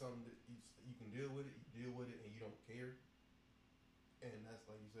if it's something that you can deal with it, you deal with it, and you don't care. And that's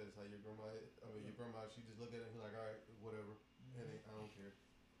like you said, it's how your grandma. Your grandma, she just look at it and be like, all right, whatever, and I don't care.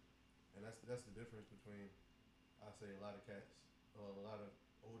 And that's the difference between, I say, a lot of cats, a lot of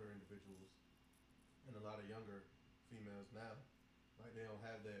older individuals, and a lot of younger females now. Like they don't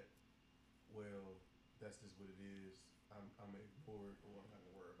have that. Well, that's just what it is. I'm ignored, or I'm not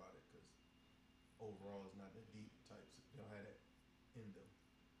gonna worry about it because overall it's not that deep types. They don't have that in them.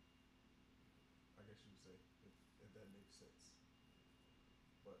 I guess you would say if that makes sense.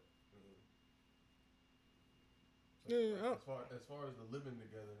 But Yeah, as far as the living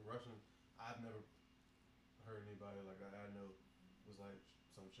together, Russian, I've never heard anybody like I know was like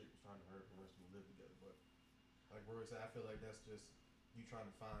some chick was trying to hurt the Russian to live together. But like Roy said, I feel like that's just you trying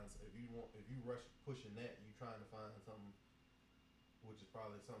to find. If you rush pushing that, you trying to find something, which is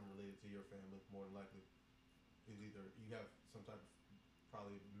probably something related to your family more than likely. Is either you have some type of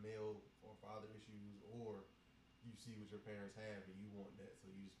probably male or father issues, or you see what your parents have and you want that, so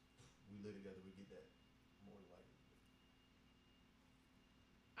you just we live together, we get that more than likely.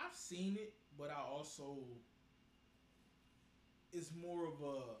 I've seen it, but I also it's more of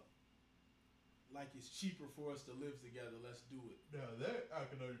a like it's cheaper for us to live together. Let's do it. Now that I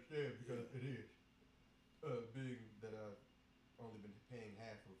can understand because it is being that I've only been paying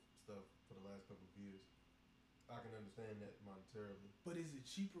half of stuff for the last couple of years. I can understand that monetarily. But is it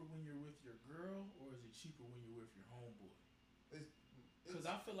cheaper when you're with your girl, or is it cheaper when you're with your homeboy? Because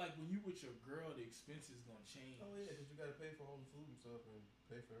I feel like when you with your girl, the expense is gonna change. Oh yeah, because you gotta pay for all the food and stuff and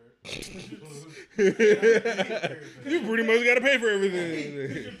pay for it. You pretty much got to pay for everything.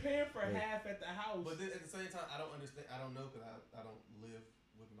 Because you're paying for half at the house. But then at the same time, I don't understand. I don't know because I don't live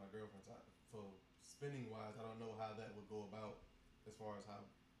with my girlfriend. So spending wise, I don't know how that would go about as far as how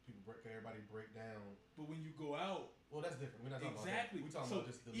everybody break down. But when you go out, well, that's different. We're not talking exactly. about that. We're talking so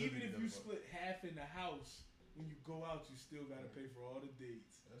about just the even living if you together. split half in the house, when you go out, you still gotta pay for all the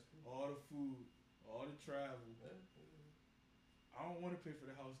dates, all the food, all the travel. I don't want to pay for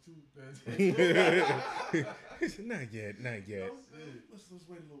the house too. Not yet. Let's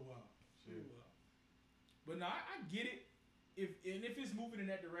wait a little while. But no, I get it. If it's moving in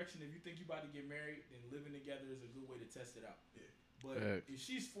that direction, if you think you about to get married, then living together is a good way to test it out. Yeah. But if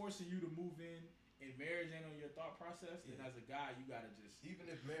she's forcing you to move in and marriage ain't on your thought process, then as a guy, you gotta just even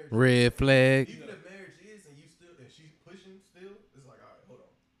if marriage red flag. Even if marriage is and you still if she's pushing still, it's like all right, hold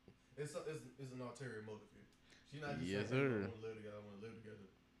on. It's an ulterior motive here. She's not just saying I want to live together. I want to live together.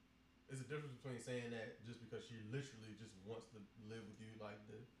 There's a difference between saying that just because she literally just wants to live with you, like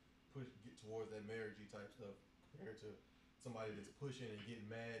to get towards that marriagey type stuff, compared to somebody that's pushing and getting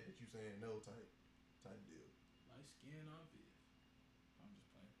mad that you saying no type deal. Light skin, obvious. I'm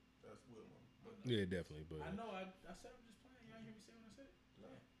just playing. That's Will, man. Yeah, definitely. But I know. I said I'm just playing. Y'all hear me say what I said?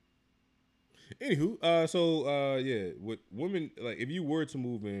 No. Anywho, yeah, with women, like if you were to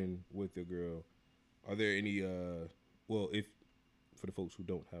move in with your girl, are there any well, if for the folks who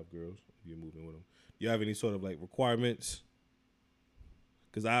don't have girls, if you're moving with them, do you have any sort of like requirements?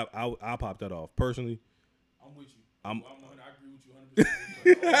 Because I pop that off personally. I'm with you. I agree with you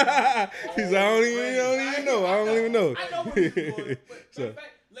 100%. Because I don't even know. I don't even know. I know where you're going. But in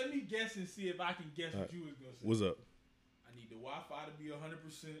fact, let me guess and see if I can guess what you was gonna say. What's up? I need the Wi-Fi to be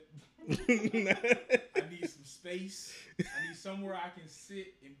 100%. I need some space. I need somewhere I can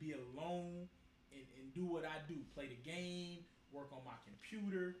sit and be alone and do what I do. Play the game, work on my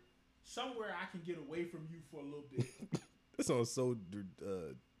computer. Somewhere I can get away from you for a little bit. That sounds so.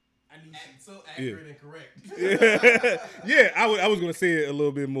 I need so accurate and correct. Yeah, I was gonna say it a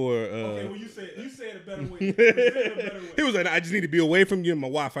little bit more. Okay, well you say it a better way. He was like, I just need to be away from you. And my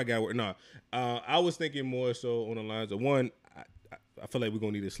Wi-Fi got work. No, I was thinking more so on the lines of one. I feel like we're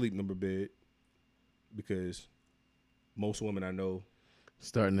gonna need a sleep number bed because most women I know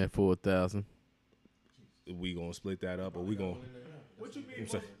starting at 4,000. We gonna split that up, or we gonna. What you mean?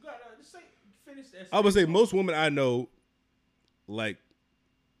 Finish that. I would say most women I know like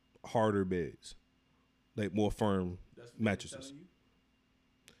harder beds, like more firm mattresses.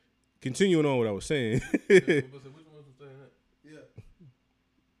 Continuing on what I was saying. Yeah.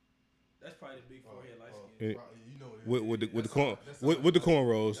 That's probably the big forehead light skin. With the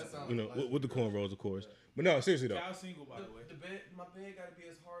cornrows, you know, with the cornrows, of course. But no, seriously though. Y'all single, by the way. My bed gotta be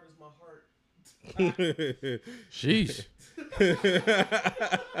as hard as my heart. Sheesh.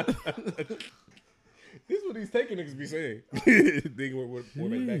 This is what these taking niggas be saying.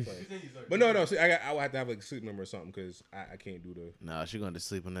 But no. See, I would have to have like a sleep number or something because I can't do the. Nah, she going to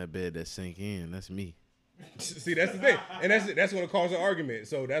sleep on that bed that sink in. That's me. See, that's the thing, and that's going to cause an argument.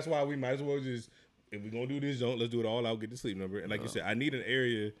 So that's why we might as well just if we're gonna do this, let's do it all out. Get the sleep number, and like you said, I need an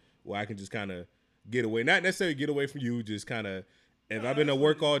area where I can just kind of get away, not necessarily get away from you, just kind of. If I've been at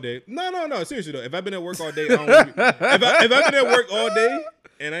work all day, no, seriously though. If I've been at work all day, I don't wanna be, if I've been at work all day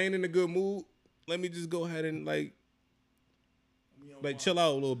and I ain't in a good mood, let me just go ahead and like chill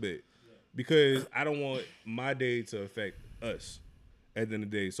out a little bit, because I don't want my day to affect us at the end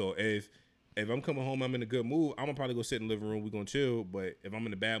of the day. So if I'm coming home, I'm in a good mood, I'm gonna probably go sit in the living room, we're gonna chill. But if I'm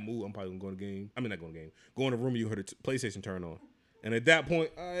in a bad mood, I'm probably gonna go to the game. I mean, not going to the game. Go in the room, you heard the PlayStation turn on. And at that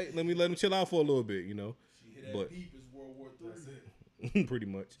point, all right, let him chill out for a little bit, you know. But Deep is World War III. That's it. pretty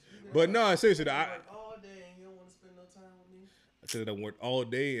much. But no, seriously, You work all day and you don't want to spend no time with me. I said I worked all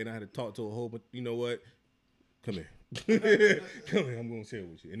day and I had to talk to a whole bunch. You know what? Come here. Come here. I'm going to chill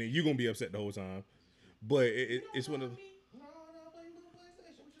with you. And then you're going to be upset the whole time. But it's one of the... No, play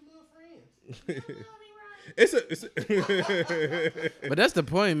PlayStation with your little friends. It's But that's the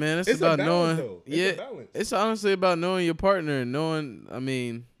point, man. It's a about balance, knowing. though. It's a Yeah, balance. it's honestly about knowing your partner and knowing. I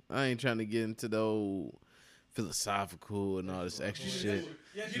mean, I ain't trying to get into the old philosophical and all this extra shit.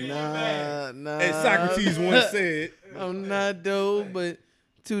 Nah. As Socrates once said. I'm not though, but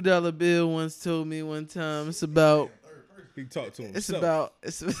 $2 bill once told me one time it's about. He talked to himself.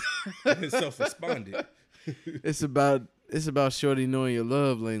 It's about. Himself responded. It's about shorty knowing your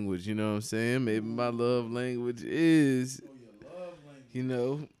love language. You know what I'm saying? Maybe my love language is, you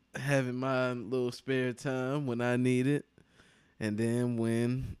know, having my little spare time when I need it, and then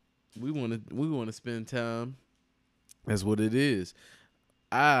when we want to spend time. That's what it is.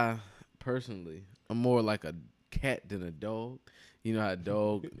 I personally, I'm more like a cat than a dog. You know how a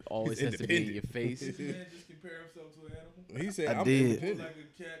dog always has to be in your face. Did this man just compare himself to an animal? He said, I I'm did. independent. Like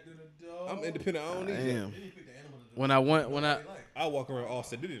a cat than a dog. I'm independent. I don't I need that. am. When I walk around all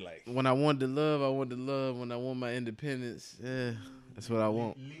sedity like. when I want the love, I want the love. When I want my independence, that's what I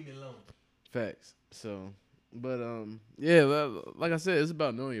want. Leave me alone. Facts. So, but yeah, like I said, it's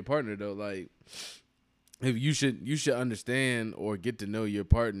about knowing your partner though. Like, if you should understand or get to know your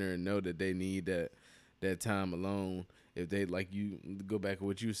partner and know that they need that time alone. If they, like, you go back to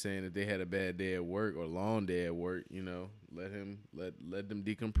what you were saying, if they had a bad day at work or long day at work, you know, let them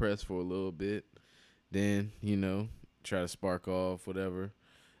decompress for a little bit. Then, you know, try to spark off whatever,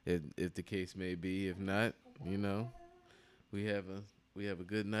 if the case may be. If not, you know, we have a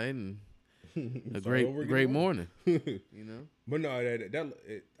good night and a great morning. You know. But no,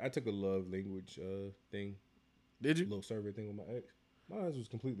 I took a love language thing. Did you? A little survey thing with my ex. Mine was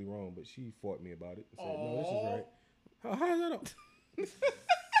completely wrong, but she fought me about it and said, "No, this is right." How is that up?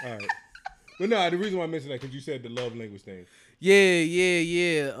 All right. But no, the reason why I mentioned that because you said the love language thing.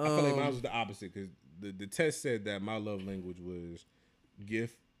 Yeah. I feel like mine was the opposite because the test said that my love language was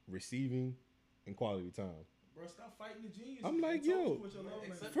gift, receiving, and quality time. Bro, stop fighting the genius. I'm like, Tell me yo, what your love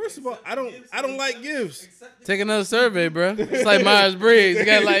language is. first of all, I don't like gifts. Take another survey, bro. It's like Myers Briggs. You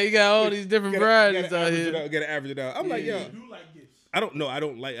got all these different varieties out here. Gotta average it out. I'm like, yo, You do like gifts. I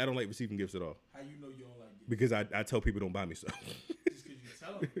don't like receiving gifts at all How you know you don't like gifts? because I tell people don't buy me stuff. Just because you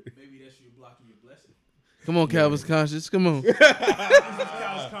tell them. Maybe that's you blocking your blessing. Come on, Calvin's conscious. Come on. This is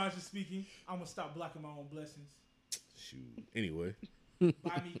Cal's conscious speaking. I'm going to stop blocking my own blessings. Shoot. Anyway,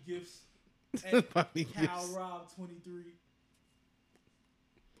 Buy me gifts. At Buy me Cal gifts. Rob 23.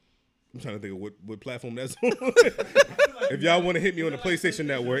 I'm trying to think of what platform that's on. If y'all want to hit me on the PlayStation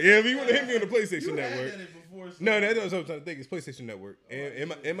Network, if you want to hit me on the PlayStation Network, no, that's what I'm trying to think. It's PlayStation Network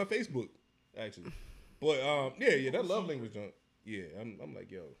and my Facebook actually. But yeah, that love language junk. Yeah, I'm like,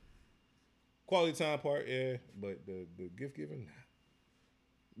 yo, quality time part, yeah, but the gift giving,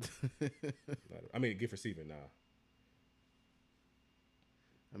 nah. I mean, gift receiving, nah.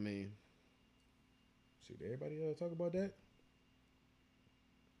 I mean, Should everybody talk about that?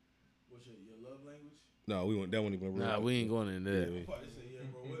 What's your love language? No, that one even. nah, we ain't going in there. I'm about to say, yeah,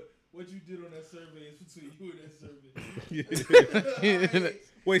 bro. What you did on that survey is between you and that survey.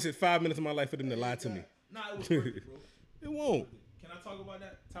 Wasted 5 minutes of my life for them to lie to me. Nah, it was worth it, bro. It won't. Can I talk about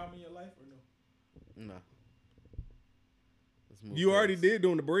that time in your life or no? Nah. Let's move You already past. did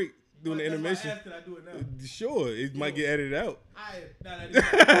during the break, during the That's why I intermission. asked, can I do it now? Sure, it might get edited out. I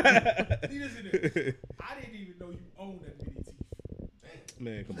didn't even know you owned that many teeth.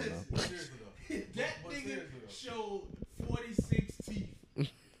 Man, come on now. Seriously though. That nigga showed 46 teeth.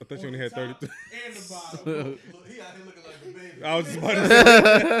 I thought you only had 33. And the bottom. Look, he out here looking like the baby. I was just about to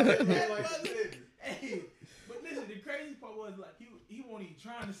say. Hey, but listen, the crazy part was like he wasn't even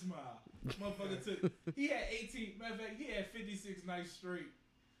trying to smile. Motherfucker he had 18, matter of fact, he had 56 nights straight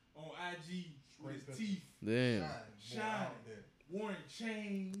on IG with his teeth Damn. shining. wearing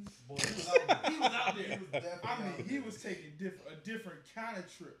chains. Boy, he was out there. He was out there. He was definitely I mean, out he there. was taking a different kind of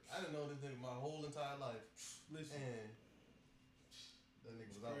trips. I didn't know this nigga my whole entire life. Listen, And that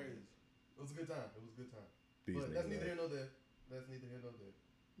nigga was out there. crazy. It was a good time. It was a good time. These But that's niggas neither out. here nor there. That's neither here nor there.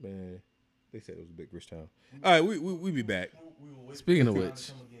 Man, they said it was a big rich town. All right, we be back. We will wait Speaking for of the time which.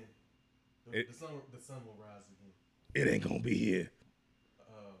 to come again. It- The sun will rise again. It ain't gonna be here.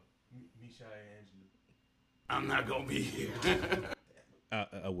 Misha and Angela. I'm not gonna be here.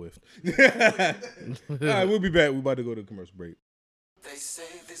 I whiffed. All right, we'll be back. We about to go to a commercial break. They say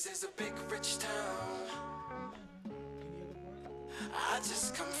this is a big rich town. I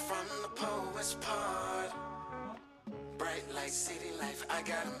just come from the poet's part. Bright light, city life, I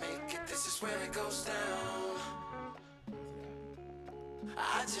gotta make it. This is where it goes down.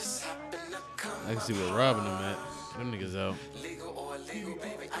 I just happen to come. I can see where robbing them at. Them niggas out. Legal or illegal,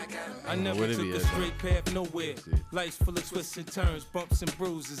 baby, I gotta I make never Where they took be a at, straight path nowhere. Life's full of twists and turns, bumps and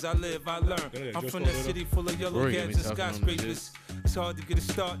bruises. I live, I learn. Yeah, I'm just from go that there. city full of yellow Rory got me cabs and talking on the skyscrapers. It's hard to get a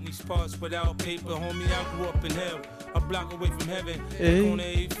start in these parts without paper. Homie, I grew up in hell, a block away from heaven. Hey. On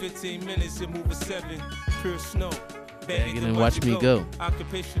 15 minutes, it move a 7. Pure snow. Bag it and watch me go.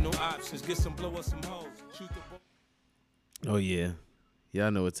 Occupational options, get some blow up some hoes. Shoot the ball. Oh yeah,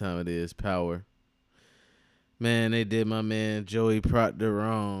 y'all know what time it is. Power. Man, they did my man Joey Proctor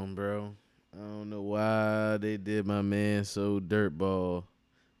wrong, bro. I don't know why they did my man so dirtball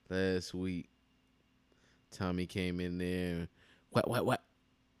last week. Tommy came in there, and what?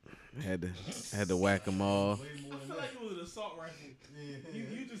 Had to whack them all. I feel like it was an assault rifle.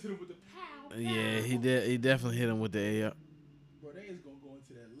 You just hit him with the pow. Yeah, he did. He definitely hit him with the AR. Bro, they is gonna go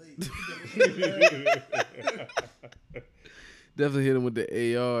into that late. Definitely hit him with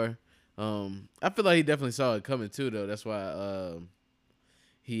the AR. I feel like he definitely saw it coming too, though. That's why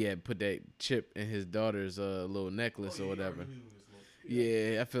he had put that chip in his daughter's little necklace or whatever.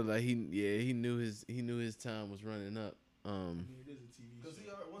 Yeah, I feel like he knew his time was running up. I mean, it is a TV Because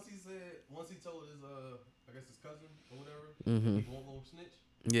show. once he told his I guess his cousin or whatever, Mhm. he won't go snitch.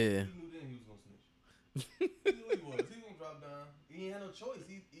 Yeah. He knew then he was gonna snitch. He knew he was. He was gonna drop down. He ain't had no choice.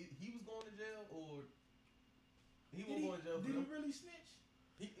 He was going to jail or he won't go to jail for Did them. he really snitch?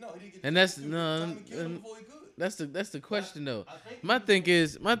 He didn't get. And that's killed. no, Tommy killed him and before he could. that's the question though. I think My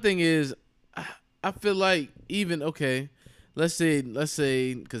thing is, I feel like even okay, let's say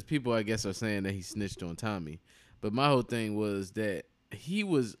because people I guess are saying that he snitched on Tommy, but my whole thing was that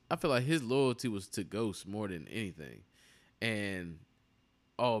I feel like his loyalty was to Ghost more than anything, and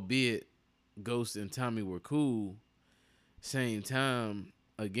albeit Ghost and Tommy were cool, same time.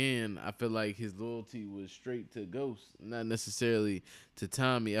 Again, I feel like his loyalty was straight to Ghost, not necessarily to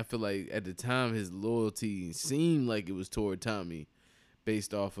Tommy. I feel like at the time his loyalty seemed like it was toward Tommy,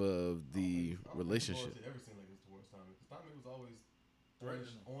 based off of the relationship. It ever seemed like it was towards Tommy. 'Cause Tommy was always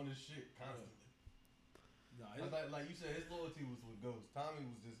threatening on his shit constantly. Nah, Like you said, his loyalty was with Ghost. Tommy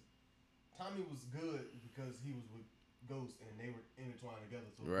was good because he was with Ghost and they were intertwined together.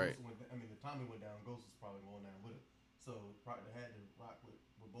 So Right. If Tommy went down, Ghost was probably going down with him. So Proctor had to rock with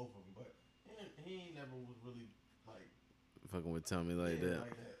both of them, but he ain't never was really like Fucking with Tommy like yeah, that.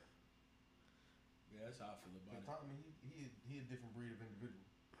 like that. yeah, that's how I feel about And it. Tommy, he a different breed of individual.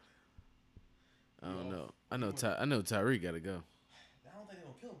 I don't know. I know Tyreek got to go. I don't think they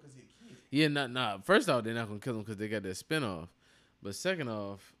gonna kill him because he a kid. Yeah, nah. First off, they're not gonna kill him because they got that spinoff. But second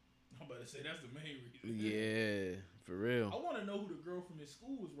off, I'm about to say that's the main reason. yeah, for I real, want to know who the girl from his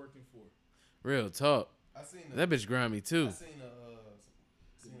school was working for. real talk. I seen That bitch grimy too. I seen a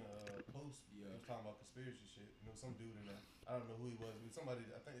post. Yeah. He was talking about conspiracy shit. You know, some dude in there. I don't know who he was. But somebody.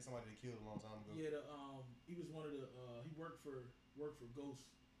 I think somebody they killed a long time ago. Yeah, he was one of the he worked for Ghost,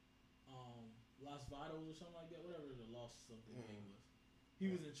 Los Vados or something like that. Whatever the Lost something name was. He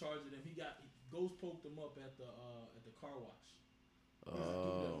was in charge of them. Ghost poked him up at the car wash. There's a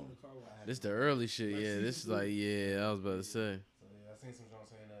dude that owned the car wash. This the early shit. Like Yeah, this is season like I was about to say. So yeah, I seen some John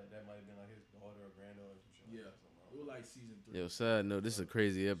saying that might have been like his daughter or granddaughter or some shit. Yeah, Like that, it was like season 3. Yo, side note, this is a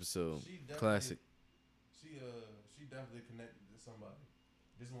crazy episode. She definitely- Classic. She definitely connected to somebody.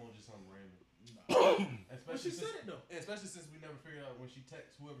 This one was just something random. But she said it though. Especially since we never figured out when she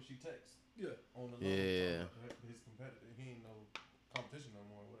texts whoever she texts Yeah. on the Yeah. his competitor. He ain't no competition no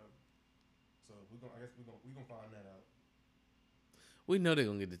more or whatever. So I guess we gonna find that out. We know they're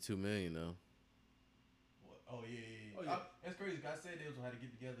gonna get the $2 million though. What? Oh yeah. Oh, yeah. That's crazy. I said they was gonna have to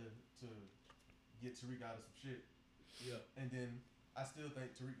get together to get Tariq out of some shit, Yeah. and then I still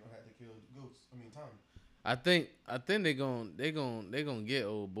think Tariq gonna have to kill Tommy. I think they gonna get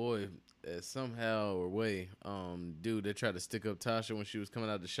old boy somehow or way. Dude, they tried to stick up Tasha when she was coming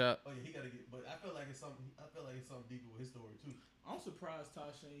out the shop. Oh yeah, he gotta get. But I feel like it's something. I feel like it's something deeper with his story too. I'm surprised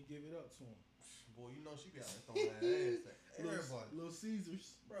Tasha ain't give it up to him. Boy, you know she be out there throwing that ass at everybody. Little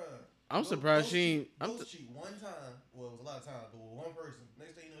Caesars. Bruh. I'm surprised she ain't. Ghost cheat one time. Well, it was a lot of times, but with one person.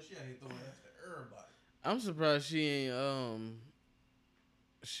 Next thing you know, she out here throwing ass at everybody. I'm surprised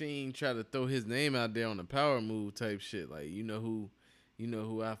she ain't try to throw his name out there on the power move type shit. Like you know who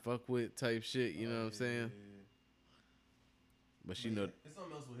I fuck with type shit. You know what I'm saying? Yeah. But she know. It's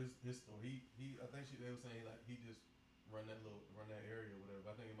something else with his story. I think they were saying like he just run that area or whatever.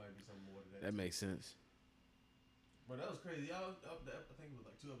 I think it might be something more to that. That makes sense. But that was crazy. Y'all, I think it was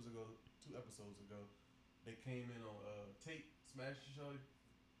like 2 episodes ago. They came in on Tate Smash Shorty.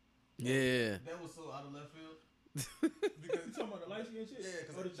 Yeah. That was so out of left field. Because you talking about the light skin shit? Yeah,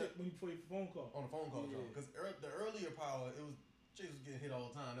 because the chick when you put your phone call. On the phone call, Yeah. because the earlier power, it was chicks was getting hit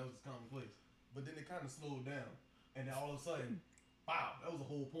all the time. That was just commonplace. But then it kind of slowed down, and then all of a sudden, wow, that was a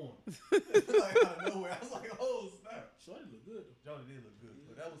whole porn. Like out of nowhere, I was like, oh snap. Shorty look good though. Shorty did look good,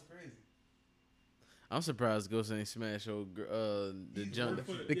 but that was crazy. I'm surprised Ghost ain't smash the jump,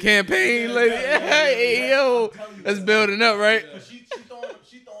 working for the the- campaign yeah, lady. yeah, Hey yo, that's building up, right? But she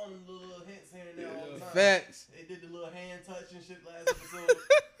throwing little hints here and there all the time. Facts. They did the little hand touch and shit last episode.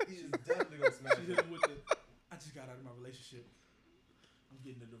 He is definitely gonna smash She it. hit him with the. I just got out of my relationship. I'm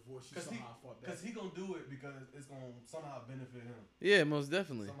getting a divorce. She somehow fought that. Because he gonna do it because it's gonna somehow benefit him. Yeah, most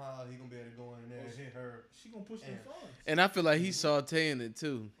definitely. Somehow he gonna be able to go in there and hit her. She gonna push them funds. And I feel like he's sauteing it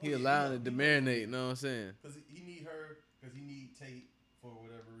too. He allowing it to marinate. You know what I'm saying? Because he need her. Because he need Tate for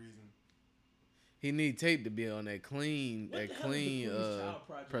whatever reason. He need Tate to be on that clean, What the hell is the Queen's Child Project,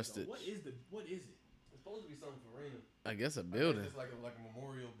 though? prestige. What is it? It's supposed to be something for Raina. I guess a I building, think it's like a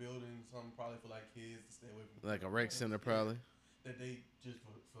memorial building, something probably for like kids to stay away from. like a rec center, probably. That they just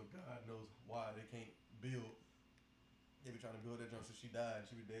for God knows why they can't build. They be trying to build that jump since she died.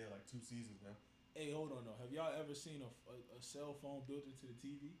 She been dead like 2 seasons now. Hey, hold on though. Have y'all ever seen a cell phone built into the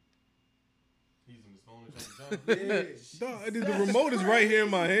TV? He's using his phone to change the jump. Dog, the remote is right here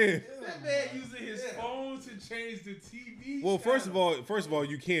in my hand. That man using his phone to change the TV. Well, first of all,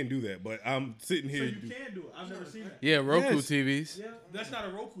 you can do that, but I'm sitting so here. you can do it. I've never seen that. Yeah, Roku Yes. TVs. Yeah, that's not a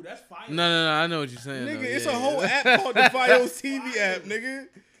Roku. That's Fire. No, I know what you're saying. Nigga, though. it's Yeah, a whole yeah. app called the Fios TV app, nigga.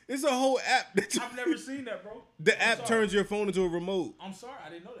 It's a whole app. I've never seen that, bro. The I'm app sorry. turns your phone into a remote. I'm sorry, I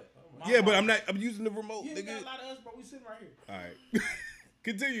didn't know that. My Yeah, but fault. I'm using the remote, You ain't got nigga. a lot of us, bro. We sitting right here. All right.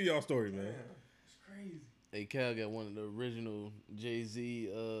 Continue y'all story, man. It's crazy. Hey, Cal got one of the original Jay-Z.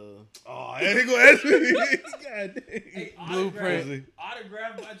 Oh, that ain't gonna ask me. God dang. Hey, Blueprint.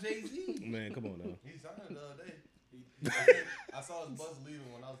 autographed by Jay-Z. Man, come on now. He signed it the other day. I saw his bus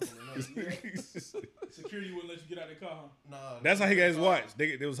leaving when I was pulling up. Security wouldn't let you get out of the car, huh? Nah, that's how he got his watch.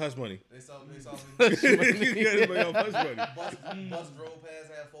 It was hush money. They saw me. He got his money off hush money. Bus drove past,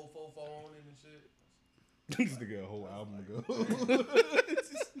 had 444 on it and shit. This nigga a whole album ago.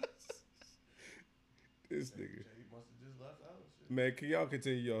 This nigga. He must have just left out and shit. Man, can y'all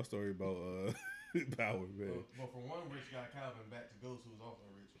continue y'all story about Power, man? But from one rich guy, Calvin, back to Ghost, who was also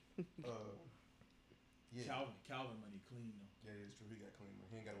rich. Yeah. Calvin money clean though. Yeah, it's true. He got clean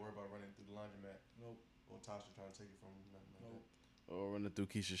money. He ain't got to worry about running through the laundromat. Nope. Or Tasha trying to take it from him. Nothing like Nope. Or running through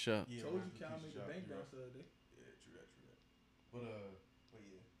Keisha's shop. that. Yeah, Told running you through Cal Keisha's made the shop, bank you're bounce right. the other day. Yeah, true that. But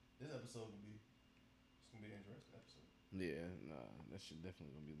yeah, this episode will be. It's gonna be an interesting episode. Yeah, nah, that shit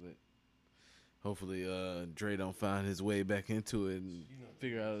definitely gonna be lit. Hopefully, Dre don't find his way back into it and You know,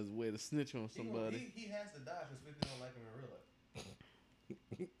 figure out his way to snitch on somebody. He has to die because 50 don't like him in real life.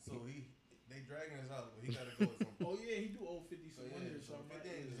 So they dragging us out, but he gotta go at some point. Oh yeah, he do owe 50 So some yeah, money or so something.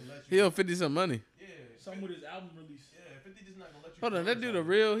 50 ain't just let you. He owe 50 some money. Yeah, Something with his album release. Yeah, 50 just not gonna let you. Hold on, that dude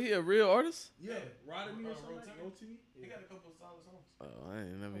promote he a real artist? Yeah, Rodder Me or Road something. to Me. Go to me. He got a couple of solid songs. Oh, I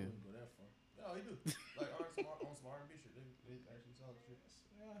ain't never. I wouldn't go that far. No, he do. Like on some R&B shit, they actually solid shit.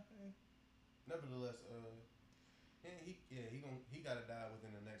 Yeah. Nevertheless, he gotta die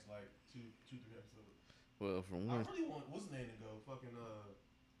within the next like 3 episodes. Well, from I one. really want what's his name to go? Fucking the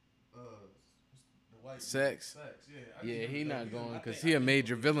white Sex. Yeah. I Yeah, just he know not he's going a- because I he a think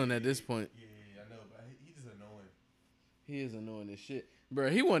major villain at this point. Yeah, I know, but he just annoying. He is annoying as shit. Bro,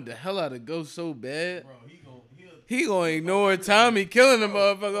 he wanted the hell out of Ghost so bad. Bro, He gonna ignore Tommy killing the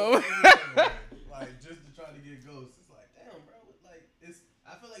motherfucker. like just to try to get Ghost. It's like, damn, bro. Like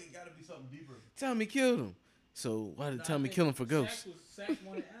I feel like it gotta be something deeper. Tommy killed him. So why did Tommy kill him for Ghost? Sax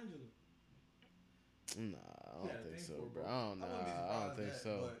wanted Angela. Nah, I don't Yeah, think think so, for it, bro. bro. I don't think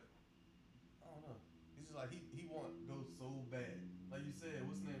so. But I don't know. It's just like he want Ghost so bad. Like you said,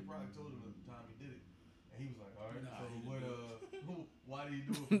 what's his name? Probably told him at the time he did it, and he was like, all right. Nah, so he what? didn't Why did you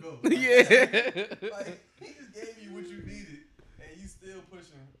do it for Ghost? Yeah. Like he just gave you what you needed, and you still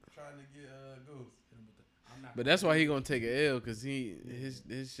pushing, trying to get Ghost. Hit him with the, I I'm not But that's why he gonna take an L because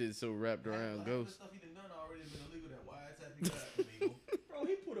his shit so wrapped around The Ghost. stuff he done already been illegal. That wiretap he got illegal. Bro,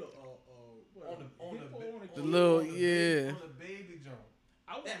 he put a The little yeah. On the baby John.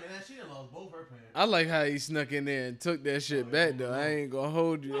 Man, she done lost both her parents. I like how he snuck in there and took that shit back though. I ain't gonna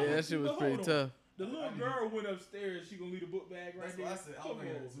hold you. Yeah, that shit was pretty tough. The little girl went upstairs. She gonna leave the book bag right That's there. what I said. I Come was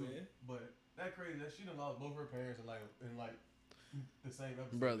on, too. man. But that crazy that she done lost both her parents in the same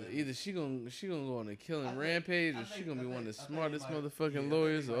episode. Brother, either she gonna go on a killing rampage or she gonna be one of the smartest I motherfucking think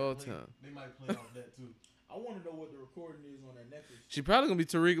lawyers they of all might time. They might play off that too. I want to know what the recording is on that necklace. She probably gonna be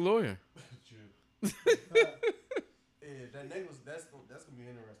Tariq lawyer. True. Yeah, that necklace. That's gonna be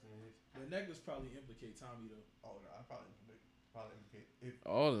interesting. The necklace probably implicate Tommy though. Oh no, I probably implicate.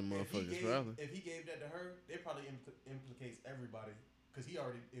 All the motherfuckers probably. If he gave that to her, it probably implicates everybody. Cause he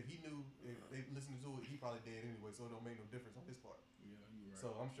already, if he knew, if they listened to it, he probably dead anyway. So it don't make no difference on his part. Yeah, you're right.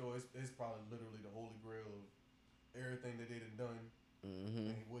 So I'm sure it's probably literally the holy grail of everything that they done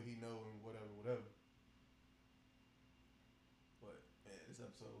Mm-hmm. and what he know and whatever. But man, this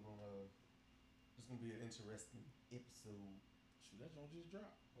episode it's gonna be an interesting episode. Shoot, that don't just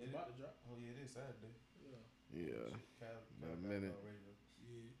drop. It It's about to drop. Oh yeah, it is Saturday. Yeah. Yeah. Cal a got minute. already.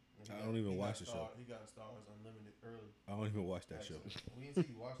 Yeah. And I don't even watch the show. He got Stars Unlimited early. I don't even watch that show. We didn't see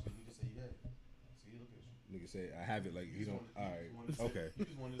you watch it. We just say you had it. See, look at you. Nigga say I have it like he don't. All right. Okay. You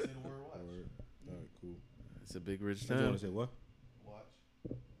just wanted to say the word watch. Word. All right. Cool. It's a big rich You want town. to say what? Watch.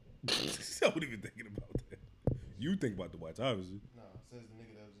 I wasn't even thinking about that. You think about the watch, obviously. No, it says the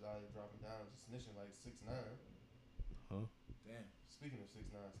nigga that was out here dropping down, just snitching like 6'9". Huh? Damn. Speaking of 6'9",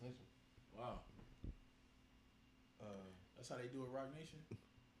 snitching. Wow. That's how they do it, Rock Nation.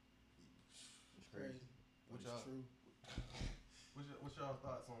 It's crazy. But What it's y'all, true. what's y'all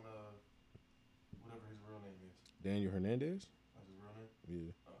thoughts on whatever his real name is? Daniel Hernandez? That's his real name?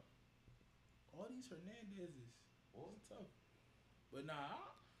 Yeah. All these Hernandezes. It's tough. But nah,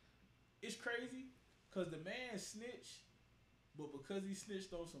 it's crazy because the man snitched, but because he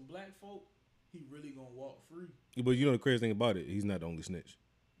snitched on some black folk, he really gonna walk free. But you know the crazy thing about it, he's not the only snitch.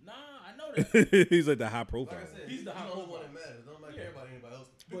 Nah, I know that. He's like the high profile. Like I said, He's the high only profile. one that matters. Don't Yeah. care about anybody else.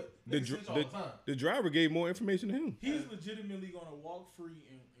 But Niggas snitch all the time. The driver gave more information to him. he's legitimately gonna walk free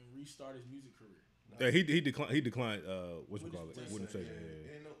and restart his music career. He declined. He declined. What you call it? Wouldn't Wouldn't say Yeah,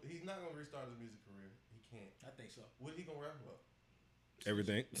 yeah. ain't no, he's not gonna restart his music career. He can't. I think so. What he gonna rap about?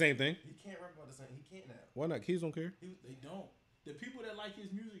 Everything. Same thing. He can't rap about the same. He can't now. Why not? Kids don't care. They don't. The people that like his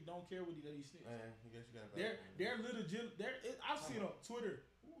music don't care what that he snitched. Man, I guess you gotta. They're legit. I've seen on Twitter.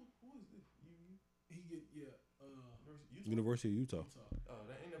 Who is this? He get University of Utah. Oh,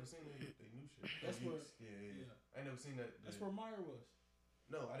 they ain't never seen they new shit. That's Oh, where- Utes. Yeah. yeah. I ain't never seen that. That's where Meyer was.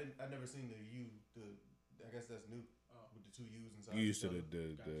 No, I didn't. I never seen the U. I guess that's new Oh. with the two U's inside. You used to each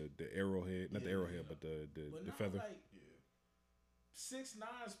other. the arrowhead, not the Yeah, arrowhead, yeah. but the But now, feather. like Yeah.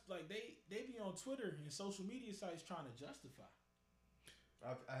 6ix9ine, like they be on Twitter and social media sites trying to justify.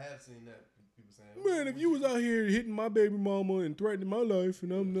 I have seen that. People saying, Man, if you was out here hitting my baby mama and threatening my life,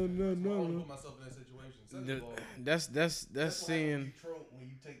 and I'm I don't no. put myself in that situation. Second of all, That's what happens seeing. when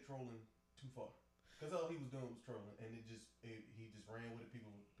you take trolling too far. Because all he was doing was trolling, and he just ran with it.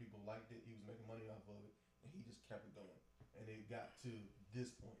 People liked it. He was making money off of it, and he just kept it going. And it got to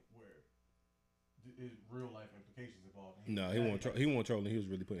this point where there's real life implications involved. No, he won't trolling. He was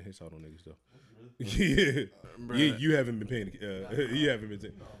really putting his out on niggas though. Really? Yeah, Bruh. you haven't been paying. You haven't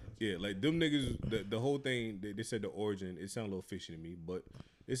been. No, Yeah, like them niggas. The whole thing. They said the origin. It sounded a little fishy to me, but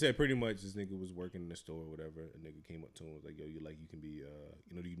they said pretty much this nigga was working in the store or whatever. A nigga came up to him was like, "Yo, you can be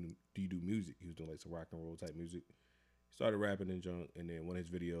do you do music?" He was doing like some rock and roll type music. Started rapping and junk, and then one of his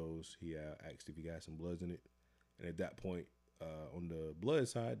videos, he asked if he got some Bloods in it, and at that point, on the Blood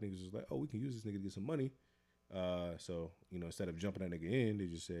side, niggas was like, "Oh, we can use this nigga to get some money." So instead of jumping that nigga in, they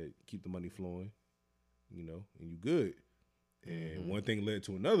just said keep the money flowing, and you good. And one thing led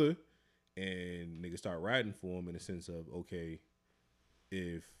to another, and niggas start riding for him in the sense of, okay,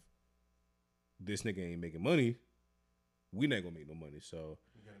 if this nigga ain't making money, we not gonna make no money. So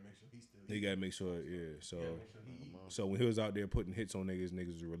you gotta make sure he's still. they gotta make sure, yeah. So You gotta make sure he eat. so when he was out there putting hits on niggas,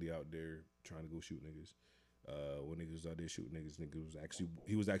 niggas was really out there trying to go shoot niggas. When niggas was out there shooting niggas,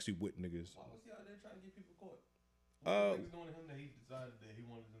 he was actually with niggas. Why was he out there trying to get people caught? What was niggas doing to him that he decided that he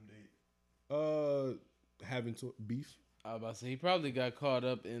wanted them dead? Having beef. I was about to say he probably got caught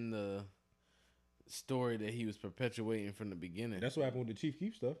up in the story that he was perpetuating from the beginning. That's what happened with the Chief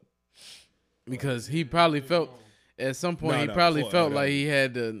Keef stuff. Because he probably felt at some point No, he no, probably before- felt no, like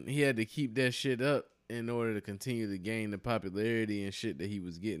no. he had to keep that shit up in order to continue to gain the popularity and shit that he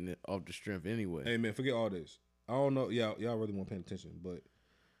was getting off the strength anyway. Hey man, forget all this. I don't know, y'all really weren't paying attention, but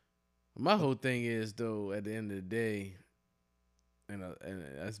My whole thing is though, at the end of the day, and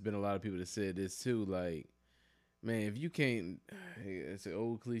that's been a lot of people that said this too. Like, man, if you can't, it's an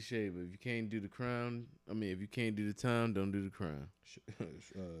old cliche, but if you can't do the crime, if you can't do the time, don't do the crime.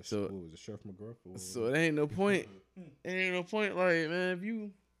 So what was it, Sheriff McGruff? So it ain't no point. It ain't no point. Like, man,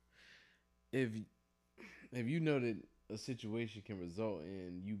 if you know that a situation can result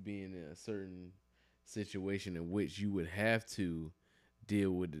in you being in a certain situation in which you would have to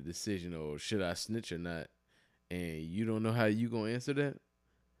deal with the decision, or should I snitch or not, and you don't know how you gonna answer that,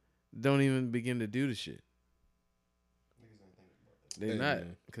 don't even begin to do the shit. They not,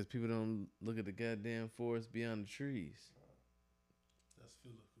 because people don't look at the goddamn forest beyond the trees. That's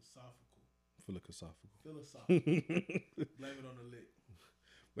Philosophical. Blame it on the lick.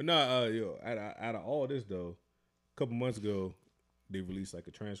 But nah, out of all this though, a couple months ago, they released like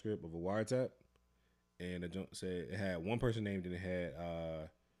a transcript of a wiretap, and the junk said it had one person named and it had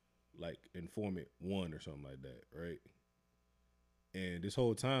like informant 1 or something like that, right? And this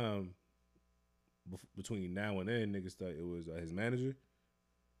whole time, between now and then, niggas thought it was his manager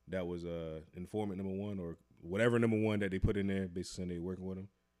that was informant number 1 or whatever number 1 that they put in there, basically saying they working with him.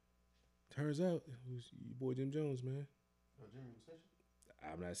 Turns out it was your boy Jim Jones, man. Oh, Jimmy was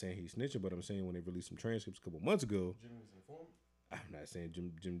snitching? I'm not saying he's snitching, but I'm saying when they released some transcripts a couple months ago, Jimmy was informant? I'm not saying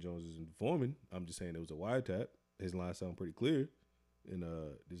Jim Jones is informing. I'm just saying it was a wiretap. His line sounded pretty clear, and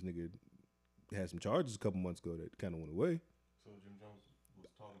this nigga had some charges a couple months ago that kind of went away. So Jim Jones was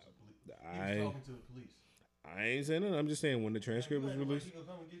talking to the police. He was talking to the police. I ain't saying nothing. I'm just saying when the transcript was released, he gonna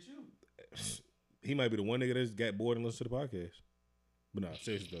come and get you. he might be the one nigga that's got bored and listened to the podcast. But nah,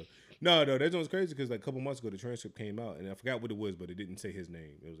 seriously though. No, that one's crazy because like a couple months ago the transcript came out and I forgot what it was, but it didn't say his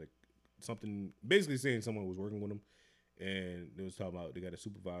name. It was like something basically saying someone was working with him, and it was talking about they got a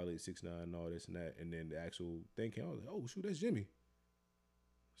super violate 6ix9ine and all this and that, and then the actual thing came out. I was like, oh shoot, that's Jimmy.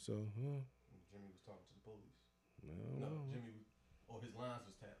 So Jimmy was talking to the police. No, Jimmy his lines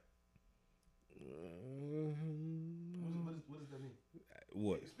was tapped. What does that mean?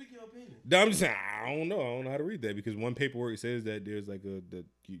 What? Speak your opinion. I'm just saying, I don't know how to read that because one paperwork says that there's like that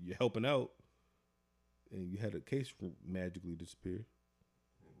you're helping out, and you had a case magically disappear.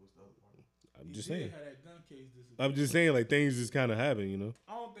 What's the other part? I'm just saying. Had that gun case disappear. I'm just saying, like things just kind of happen, you know.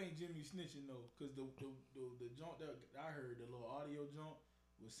 I don't think Jimmy's snitching though, because the joint that I heard, the little audio joint,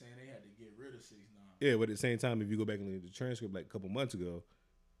 was saying they had to get rid of 6ix9ine. Yeah, but at the same time, if you go back and look at the transcript, like a couple months ago,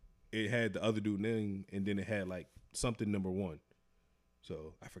 it had the other dude name, and then it had like something number 1.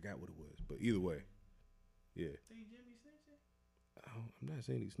 So I forgot what it was, but either way, yeah. Think Jimmy snitching? I'm not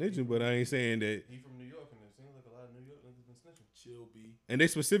saying he's snitching, but I ain't saying that. He from New York, and it seems like a lot of New York niggas been snitching. Chill B. And they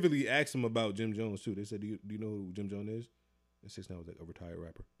specifically asked him about Jim Jones too. They said, "Do you know who Jim Jones is?" And 6ix9ine was like a retired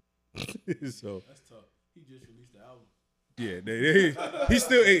rapper. So that's tough. He just released the album. Yeah,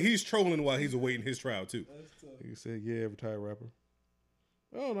 he's trolling while he's awaiting his trial too. That's tough. He said, "Yeah, retired rapper."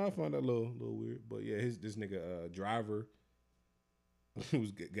 I don't know. I find that a little weird, but yeah, this nigga driver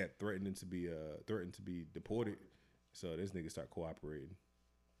who's got threatened to be deported. So this nigga start cooperating.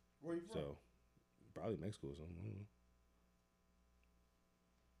 Where you from? So probably Mexico or something. I don't know.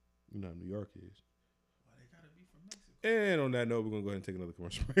 You know how New York is. Why they gotta be from Mexico? And on that note, we're gonna go ahead and take another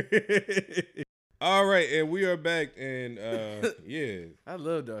commercial break. All right, and we are back, and yeah, I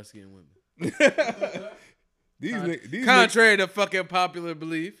love dark skinned women. these Contrary to fucking popular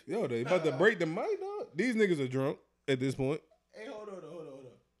belief. Yo, they about to break the mic, dog. These niggas are drunk at this point. Hey, hold on.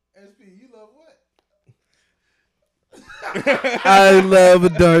 SP, you love what? I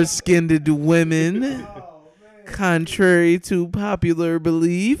love dark skinned women. Oh, man. Contrary to popular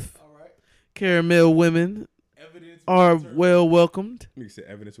belief, All right. caramel women Evidence are return. well welcomed. You said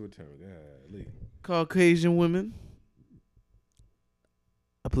evidence of return. Golly. Caucasian women,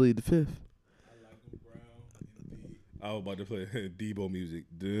 I plead the fifth. I like them brown and big. I was about to play Debo music.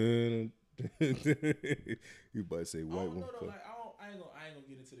 Dun, dun, dun. You about to say I white don't know one? though. Like I ain't gonna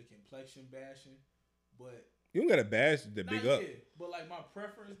get into the complexion bashing, but You don't got to bash the big up. Yeah, but like my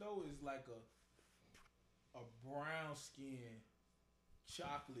preference though is like a brown skin,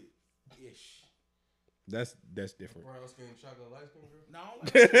 chocolate ish. That's different. Brown skin, chocolate, light skin girl. No,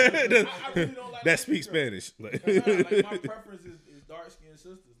 I really don't like That light speaks skin girls. Spanish. Like, Like my preference is dark skinned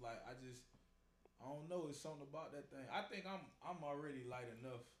sisters. Like I don't know. It's something about that thing. I think I'm already light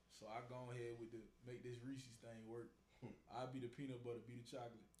enough, so I go ahead with make this Reese's thing work. I'll be the peanut butter, be the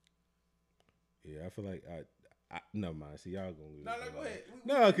chocolate. yeah, I feel like I never mind. See, y'all gonna lose. No, go ahead.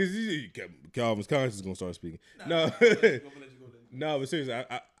 No, because Calvin's conscience is gonna start speaking. No, I'm gonna let you go. no, but seriously,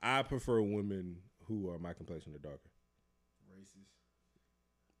 I prefer women who are my complexion or darker. Racist.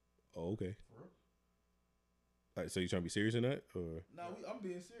 Oh, okay. For real? Like, so you trying to be serious or not? Or Nah, I'm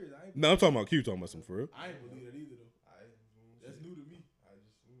being serious. I ain't. no, I'm talking about Q. Talking about something for real. I ain't believe that either though. That's new to me.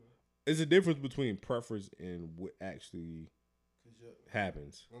 It's a difference between preference and what actually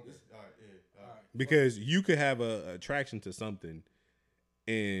happens. Okay. All right. Yeah. All right. Because you could have a attraction to something,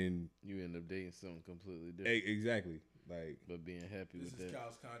 and You end up dating something completely different, exactly like. but being happy This with is that.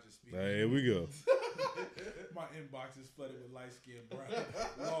 Cal's conscious speaking. Here we go. My inbox is flooded with light skin, brown,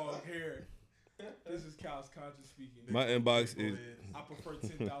 long hair. This is Cal's conscious speaking. My inbox is. I prefer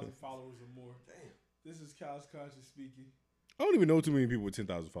 10,000 followers or more. Damn. This is Cal's conscious speaking. I don't even know too many people with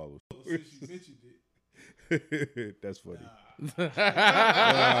 10,000 followers. Well, since you mentioned it, That's funny.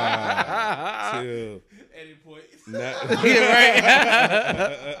 Chill. edit point. Yeah,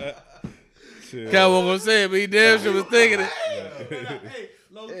 right. Chill. Cal wasn't gonna say it, but he damn sure was thinking it. Hey,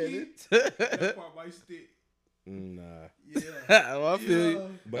 low key, that part might stick. Nah. Yeah. Well, I feel you. Yeah.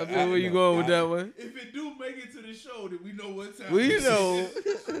 But I feel where you going with that one. If it do make it to the show, then we know what time. We it is. know.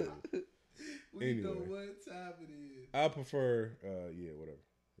 We know Anyway. what time it is. I prefer, whatever.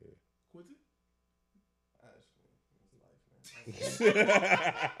 Quentin?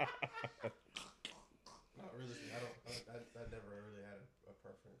 Not really. I never really had a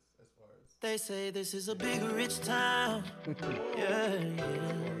preference as far as. They say this is a big rich town. Yeah, yeah.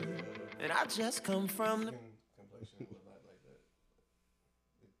 And I just come from the. Complexion and whatnot like that.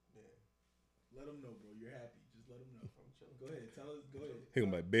 Let them know, bro. You're happy. Just let them know. Go ahead. Tell us. Go ahead. He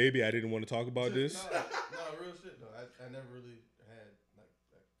gonna be like, baby, I didn't want to talk about this. No, real shit though. I never really had like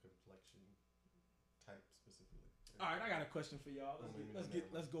that complexion type specifically. All right, I got a question for y'all.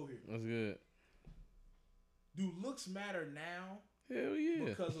 Let's go here. That's good. Do looks matter now Hell yeah.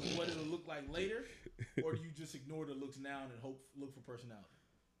 because of what it'll look like later, or do you just ignore the looks now and look for personality?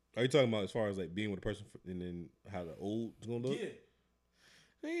 Are you talking about as far as like being with a person and then how the old's gonna look? Yeah,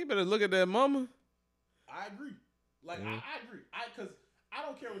 Hey, you better look at that mama. I agree. Like I agree. Because I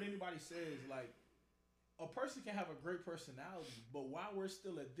don't care what anybody says. Like a person can have a great personality, but while we're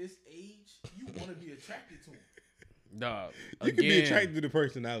still at this age, you want to be attracted to them. Dog. You can be attracted to the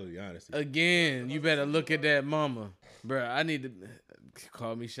personality, honestly. Again, you better look at that mama. Bruh, I need to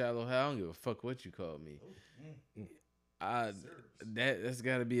call me shallow. I don't give a fuck what you call me. That's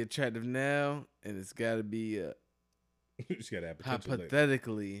got to be attractive now, and it's got to be Just gotta have potential. Later.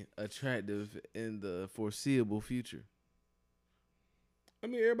 hypothetically attractive in the foreseeable future. I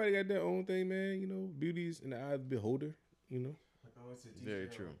mean, everybody got their own thing, man. You know, beauty's in the eye of the beholder. You know. Like I always say, Very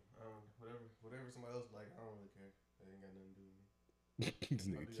true. Whatever somebody else like, I don't really care. They ain't got nothing to do with me. This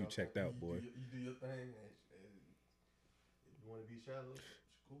nigga Q checked out, boy. You do your thing. And if you want to be shallow,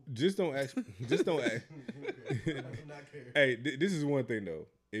 cool. Just don't ask. Just don't ask. I do not care. Hey, this is one thing though.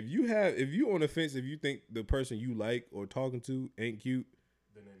 If you on the fence, if you think the person you like or talking to ain't cute,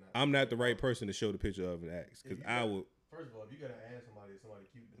 Then they're not. I'm not the right person to show the picture of and ask because I would. First of all, if you gotta ask somebody if somebody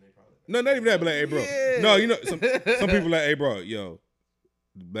cute, then they probably. No, not even that. But like, hey, bro. Yeah. No, you know, some people like, hey, bro, yo,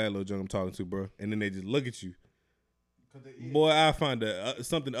 the bad little junk I'm talking to, bro, and then they just look at you. Boy, I find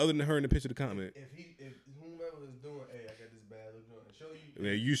something other than her in the picture to comment. If whomever is doing, hey, I got this bad little joint, and show you.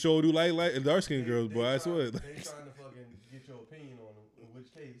 Man, you sure do like dark skinned girls, boy. I swear. They trying to fucking get your opinion on them, in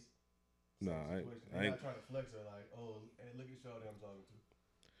which case. Nah, I They're ain't. not trying to flex her like, oh, hey, look at Shawty I'm talking to.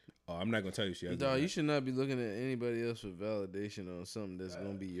 Oh, I'm not gonna tell you she has. Dog, you should not be looking at anybody else for validation on something that's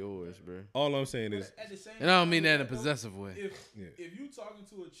gonna be yours, bro. All I'm saying is, At the same And I don't mean time, that in a possessive way. If you talking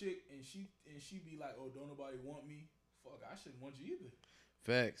to a chick and she be like, oh, don't nobody want me, fuck, I shouldn't want you either.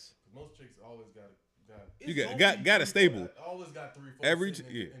 Facts. Most chicks always got you got a stable. always got 3-4 Every in the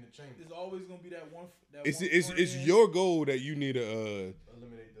chamber. There's always gonna be that one. It's your goal that you need to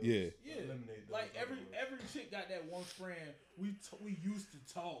Eliminate those. yeah. Eliminate those. Like every chick got that one friend. We used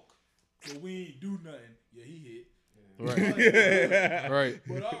to talk, but we ain't do nothing. Yeah, he hit. Right. Right.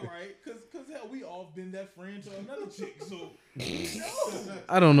 But all right, cause hell, we all been that friend to another chick. So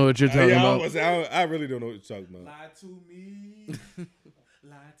I don't know what you're talking about. I really don't know what you're talking about. lie to me,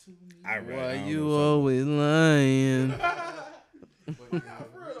 lie to me. I really Why don't you know always lying? But, Nah,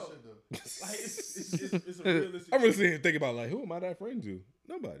 for real. Like it's a realistic. I'm really sitting here thinking about like, who am I that friend to?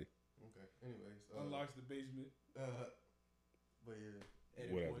 Nobody. Okay. Anyways. Unlocks the basement. But yeah.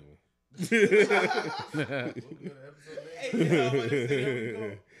 Edit Whatever. point. Man. We'll go to episode Hey, 8. yeah, I'm about to say, there we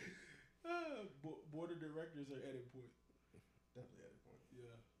go. Board of directors are edit point. Definitely at a point.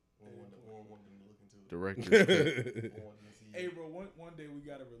 Yeah. We don't want them to look into it. Director. We don't want them to see. Hey, bro, one day we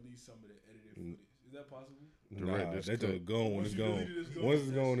gotta release some of the edited footage. Is that possible? Nah, Director's that's cut. just gone when Once it's you gone. delete it, it's gone. Once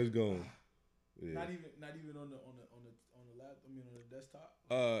it's gone, it's gone. Yeah. Not even on the lap. I mean on the desktop.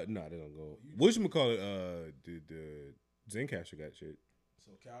 Nah, they don't go. Whatchamacallit, the Zencaster got shit.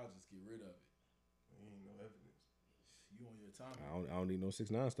 So Cal just get rid of it. Ain't no evidence. you on your time. I don't need no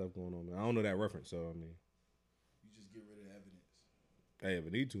 6ix9ine stuff going on, man. I don't know that reference, so I mean, You just get rid of the evidence. I ever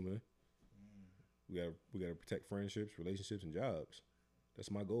need to, man. We gotta protect friendships, relationships, and jobs.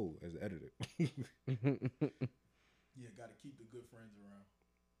 That's my goal as an editor. Yeah, got to keep the good friends around.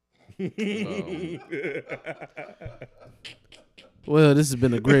 Well, this has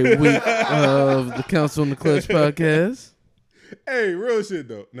been a great week of the Council on the Clutch podcast. Hey, real shit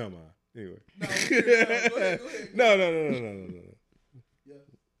though. No, man. Anyway. No, go ahead. No. Yeah.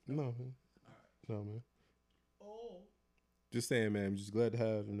 No, man. No, man. Oh. Just saying, man. I'm just glad to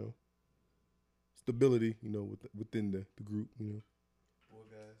have, stability, within the group, Well,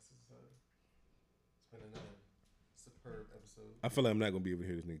 guys, it's been another superb episode. I feel like I'm not gonna be able to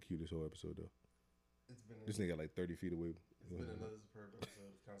hear this nigga cue this whole episode though. It's been This nigga like 30 feet away. It's been another superb episode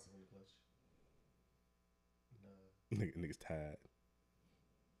of Council on the Clutch. And, Niggas tired.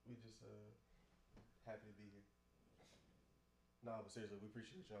 we just happy to be here. Nah, but seriously, we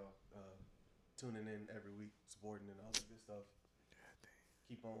appreciate y'all tuning in every week, supporting and all that good stuff.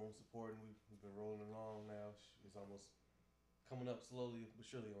 Keep on supporting. We've been rolling along now. It's almost coming up slowly but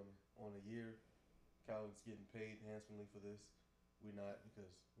surely on a year. Calvin's getting paid handsomely for this. We're not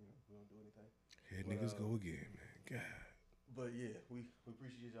because we don't do anything. Here niggas go again, man. God. But yeah, we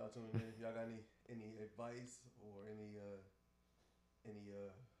appreciate y'all tuning in. If y'all got any advice or any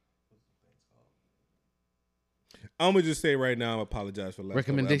what's the things called? I'm gonna just say right now, I apologize for the last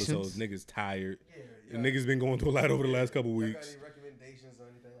couple Recommendations? episodes. Niggas tired. Yeah, And niggas been going through a lot over the last couple Y'all weeks. got any recommendations or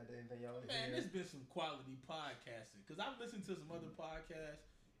anything like that? Anything y'all Man, hear? there's been some quality podcasting. Because I've listened to some other podcasts,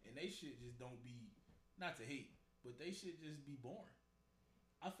 and they shit just don't be, not to hate, but they shit just be boring.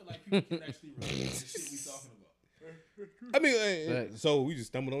 I feel like people can actually relate to the shit we talking about. I mean, Facts. so we just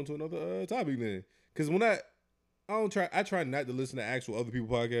stumbled onto another topic then. Because when I try not to listen to actual other people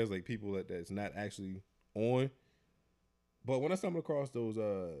podcasts, like people that's not actually on. But when I stumble across those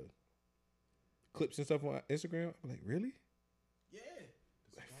clips and stuff on Instagram, I'm like, really? Yeah.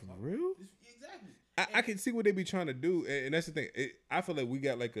 Like, for real? Exactly. I can see what they be trying to do, and that's the thing. I feel like we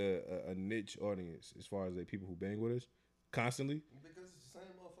got like a niche audience as far as like people who bang with us constantly. Because it's the same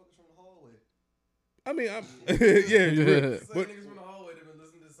motherfuckers from the hallway. I mean, yeah, Same but niggas from the hallway that been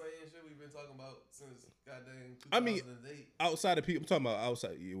listening to the same shit we've been talking about since goddamn 2008. I mean, outside of people, I'm talking about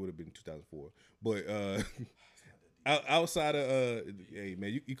outside. It would have been 2004, but outside of hey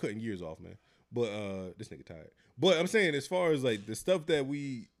man, you cutting years off, man. But this nigga tired. But I'm saying as far as like the stuff that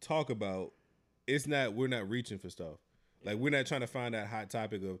we talk about, we're not reaching for stuff. Like we're not trying to find that hot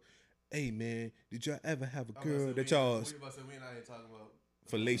topic of, hey man, did y'all ever have a girl that y'all We about to say we and I ain't talking about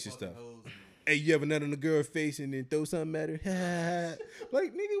fallacious fucking stuff? hoes and- Hey, you ever nut on a girl's face and then throw something at her?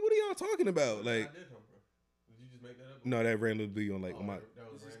 Like nigga, what are y'all talking about? Where Like did that come from? Did you just make that up? no, that randomly on like on my.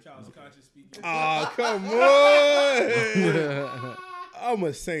 That was This is random. Couch Conscious speaking. Oh come on! I'm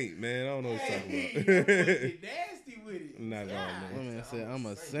a saint, man. I don't know what you're talking Hey, about. you get nasty with it. Not at all, God. man. My man said, I'm a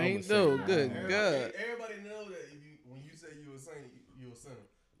a saint, saint, though. man. Good Everybody know that when you say you a saint, you a sinner.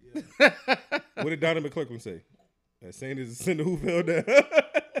 What did Donnie McClurkin say? A saint is a sinner who fell down.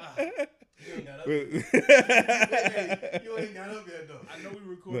 You ain't got up there. You ain't got up there though. I know we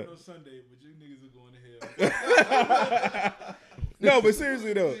recording on Sunday, but you niggas are going to hell. No, but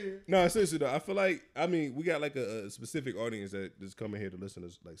seriously though. No, seriously though. I feel like we got like a specific audience that is coming here to listen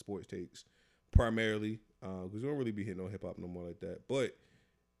to like sports takes primarily, because we don't really be hitting on hip hop no more like that.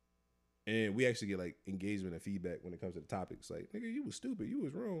 And we actually get like engagement and feedback when it comes to the topics. Like, nigga, you was stupid, you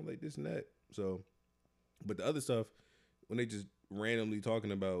was wrong, like this and that. So, but the other stuff, when they just randomly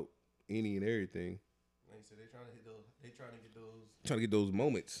talking about any and everything, Like you said, they trying to get those. trying to get those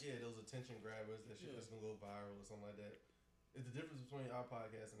moments. Yeah, those attention grabbers. That shit that's gonna go viral or something like that. It's the difference between our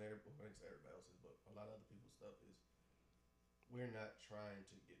podcast and everybody else's, but a lot of other people's stuff is we're not trying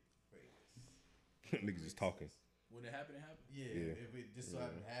to get famous. Niggas just talking. When it happened, it happened. Yeah, Yeah. if it just so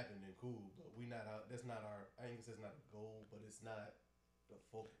happened to happen, then cool. But we not out. That's not our. I ain't gonna say it's not a goal, but it's not the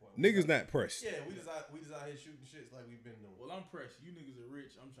focal point. Niggas not pressed. Yeah, we just out here shooting shits like we've been doing. Well, I'm pressed. You niggas are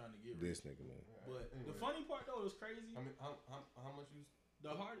rich. I'm trying to get rich. This nigga, man. But Anyway. the funny part though is crazy. I mean, how much you?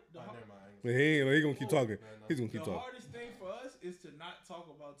 The hard, Never mind. Man, he gonna keep talking. No. He's gonna keep the talking. hardest thing for us is to not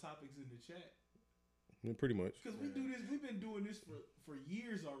talk about topics in the chat Yeah, pretty much. because we do this. We've been doing this for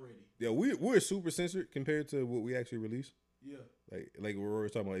years already. Yeah, we're super censored compared to what we actually release. Yeah, Like we were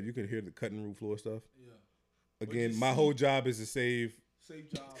talking about. If you could hear the cutting room floor stuff. yeah. Again, you my see- whole job is to save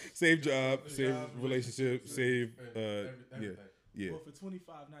Save jobs. relationships, save Everything. yeah. But for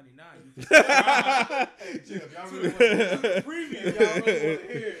 $25.99, you Hey, Jim, y'all really want to premium. y'all really want to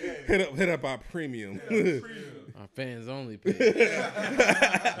hear? Hey. Hit up our premium. Our fans only page.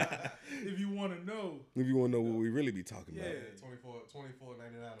 If you want to know, If you want to know what we really be talking about. Yeah.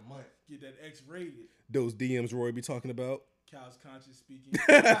 $24.99 a month. get that X-rated. Those DMs Roy be talking about. Cow's Conscious speaking.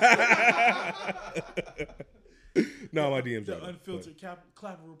 No, my DMs The are unfiltered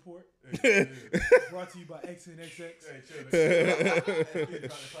Clapper report. Hey, Brought to you by XNXX. chill. Hey, got the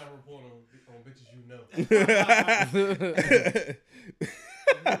Clapper report on bitches you know.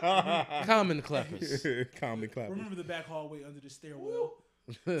 Common clappers. Common clappers. Remember the back hallway under the stairwell.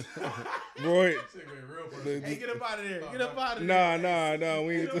 Roy. Shit went real person. Hey, get up out of there. Get up out of there. Nah,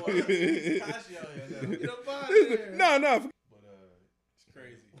 we ain't. Kashi out here now. Get up out of there. No. But It's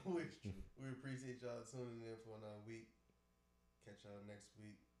crazy. we appreciate y'all tuning in for another week. Catch y'all next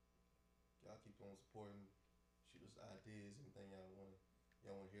week. Y'all keep on supporting. Shoot us ideas, anything y'all want to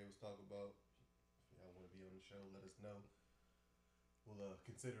hear us talk about. If y'all want to be on the show, let us know. We'll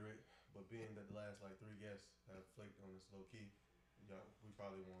consider it. But being that the last 3 guests have flaked on us low key, we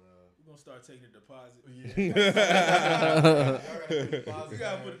probably want to. We're going to start taking a deposit. Yeah. You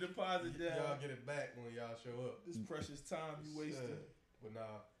got to put a deposit down. Y'all get it back when y'all show up. This precious time you wasted. But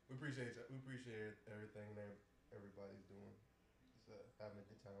nah, we appreciate you. We appreciate everything that everybody's doing. Just, having a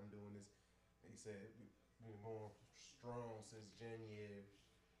good time doing this. Like you said, we've been going strong since January,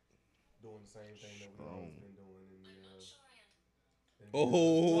 doing the same thing that we've always been doing.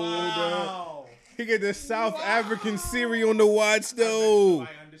 Wow. He get the South African Siri on the watch though. I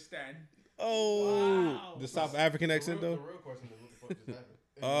understand. Oh, Wow. the South African accent though. The real question is, what the fuck just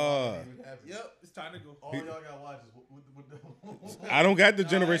happened? Yep, it's time to go. All y'all got watches. What I don't got the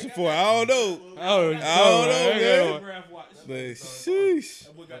Generation 4. I don't know. Oh, I don't know, man. Holograph watch. But sheesh.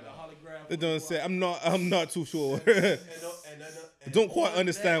 That boy got the holograph. It don't say. I'm not too sure. And Don't quite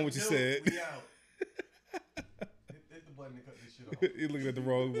understand what you said. We out. Hit the button to cut this shit off. You looking at the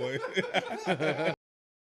wrong boy.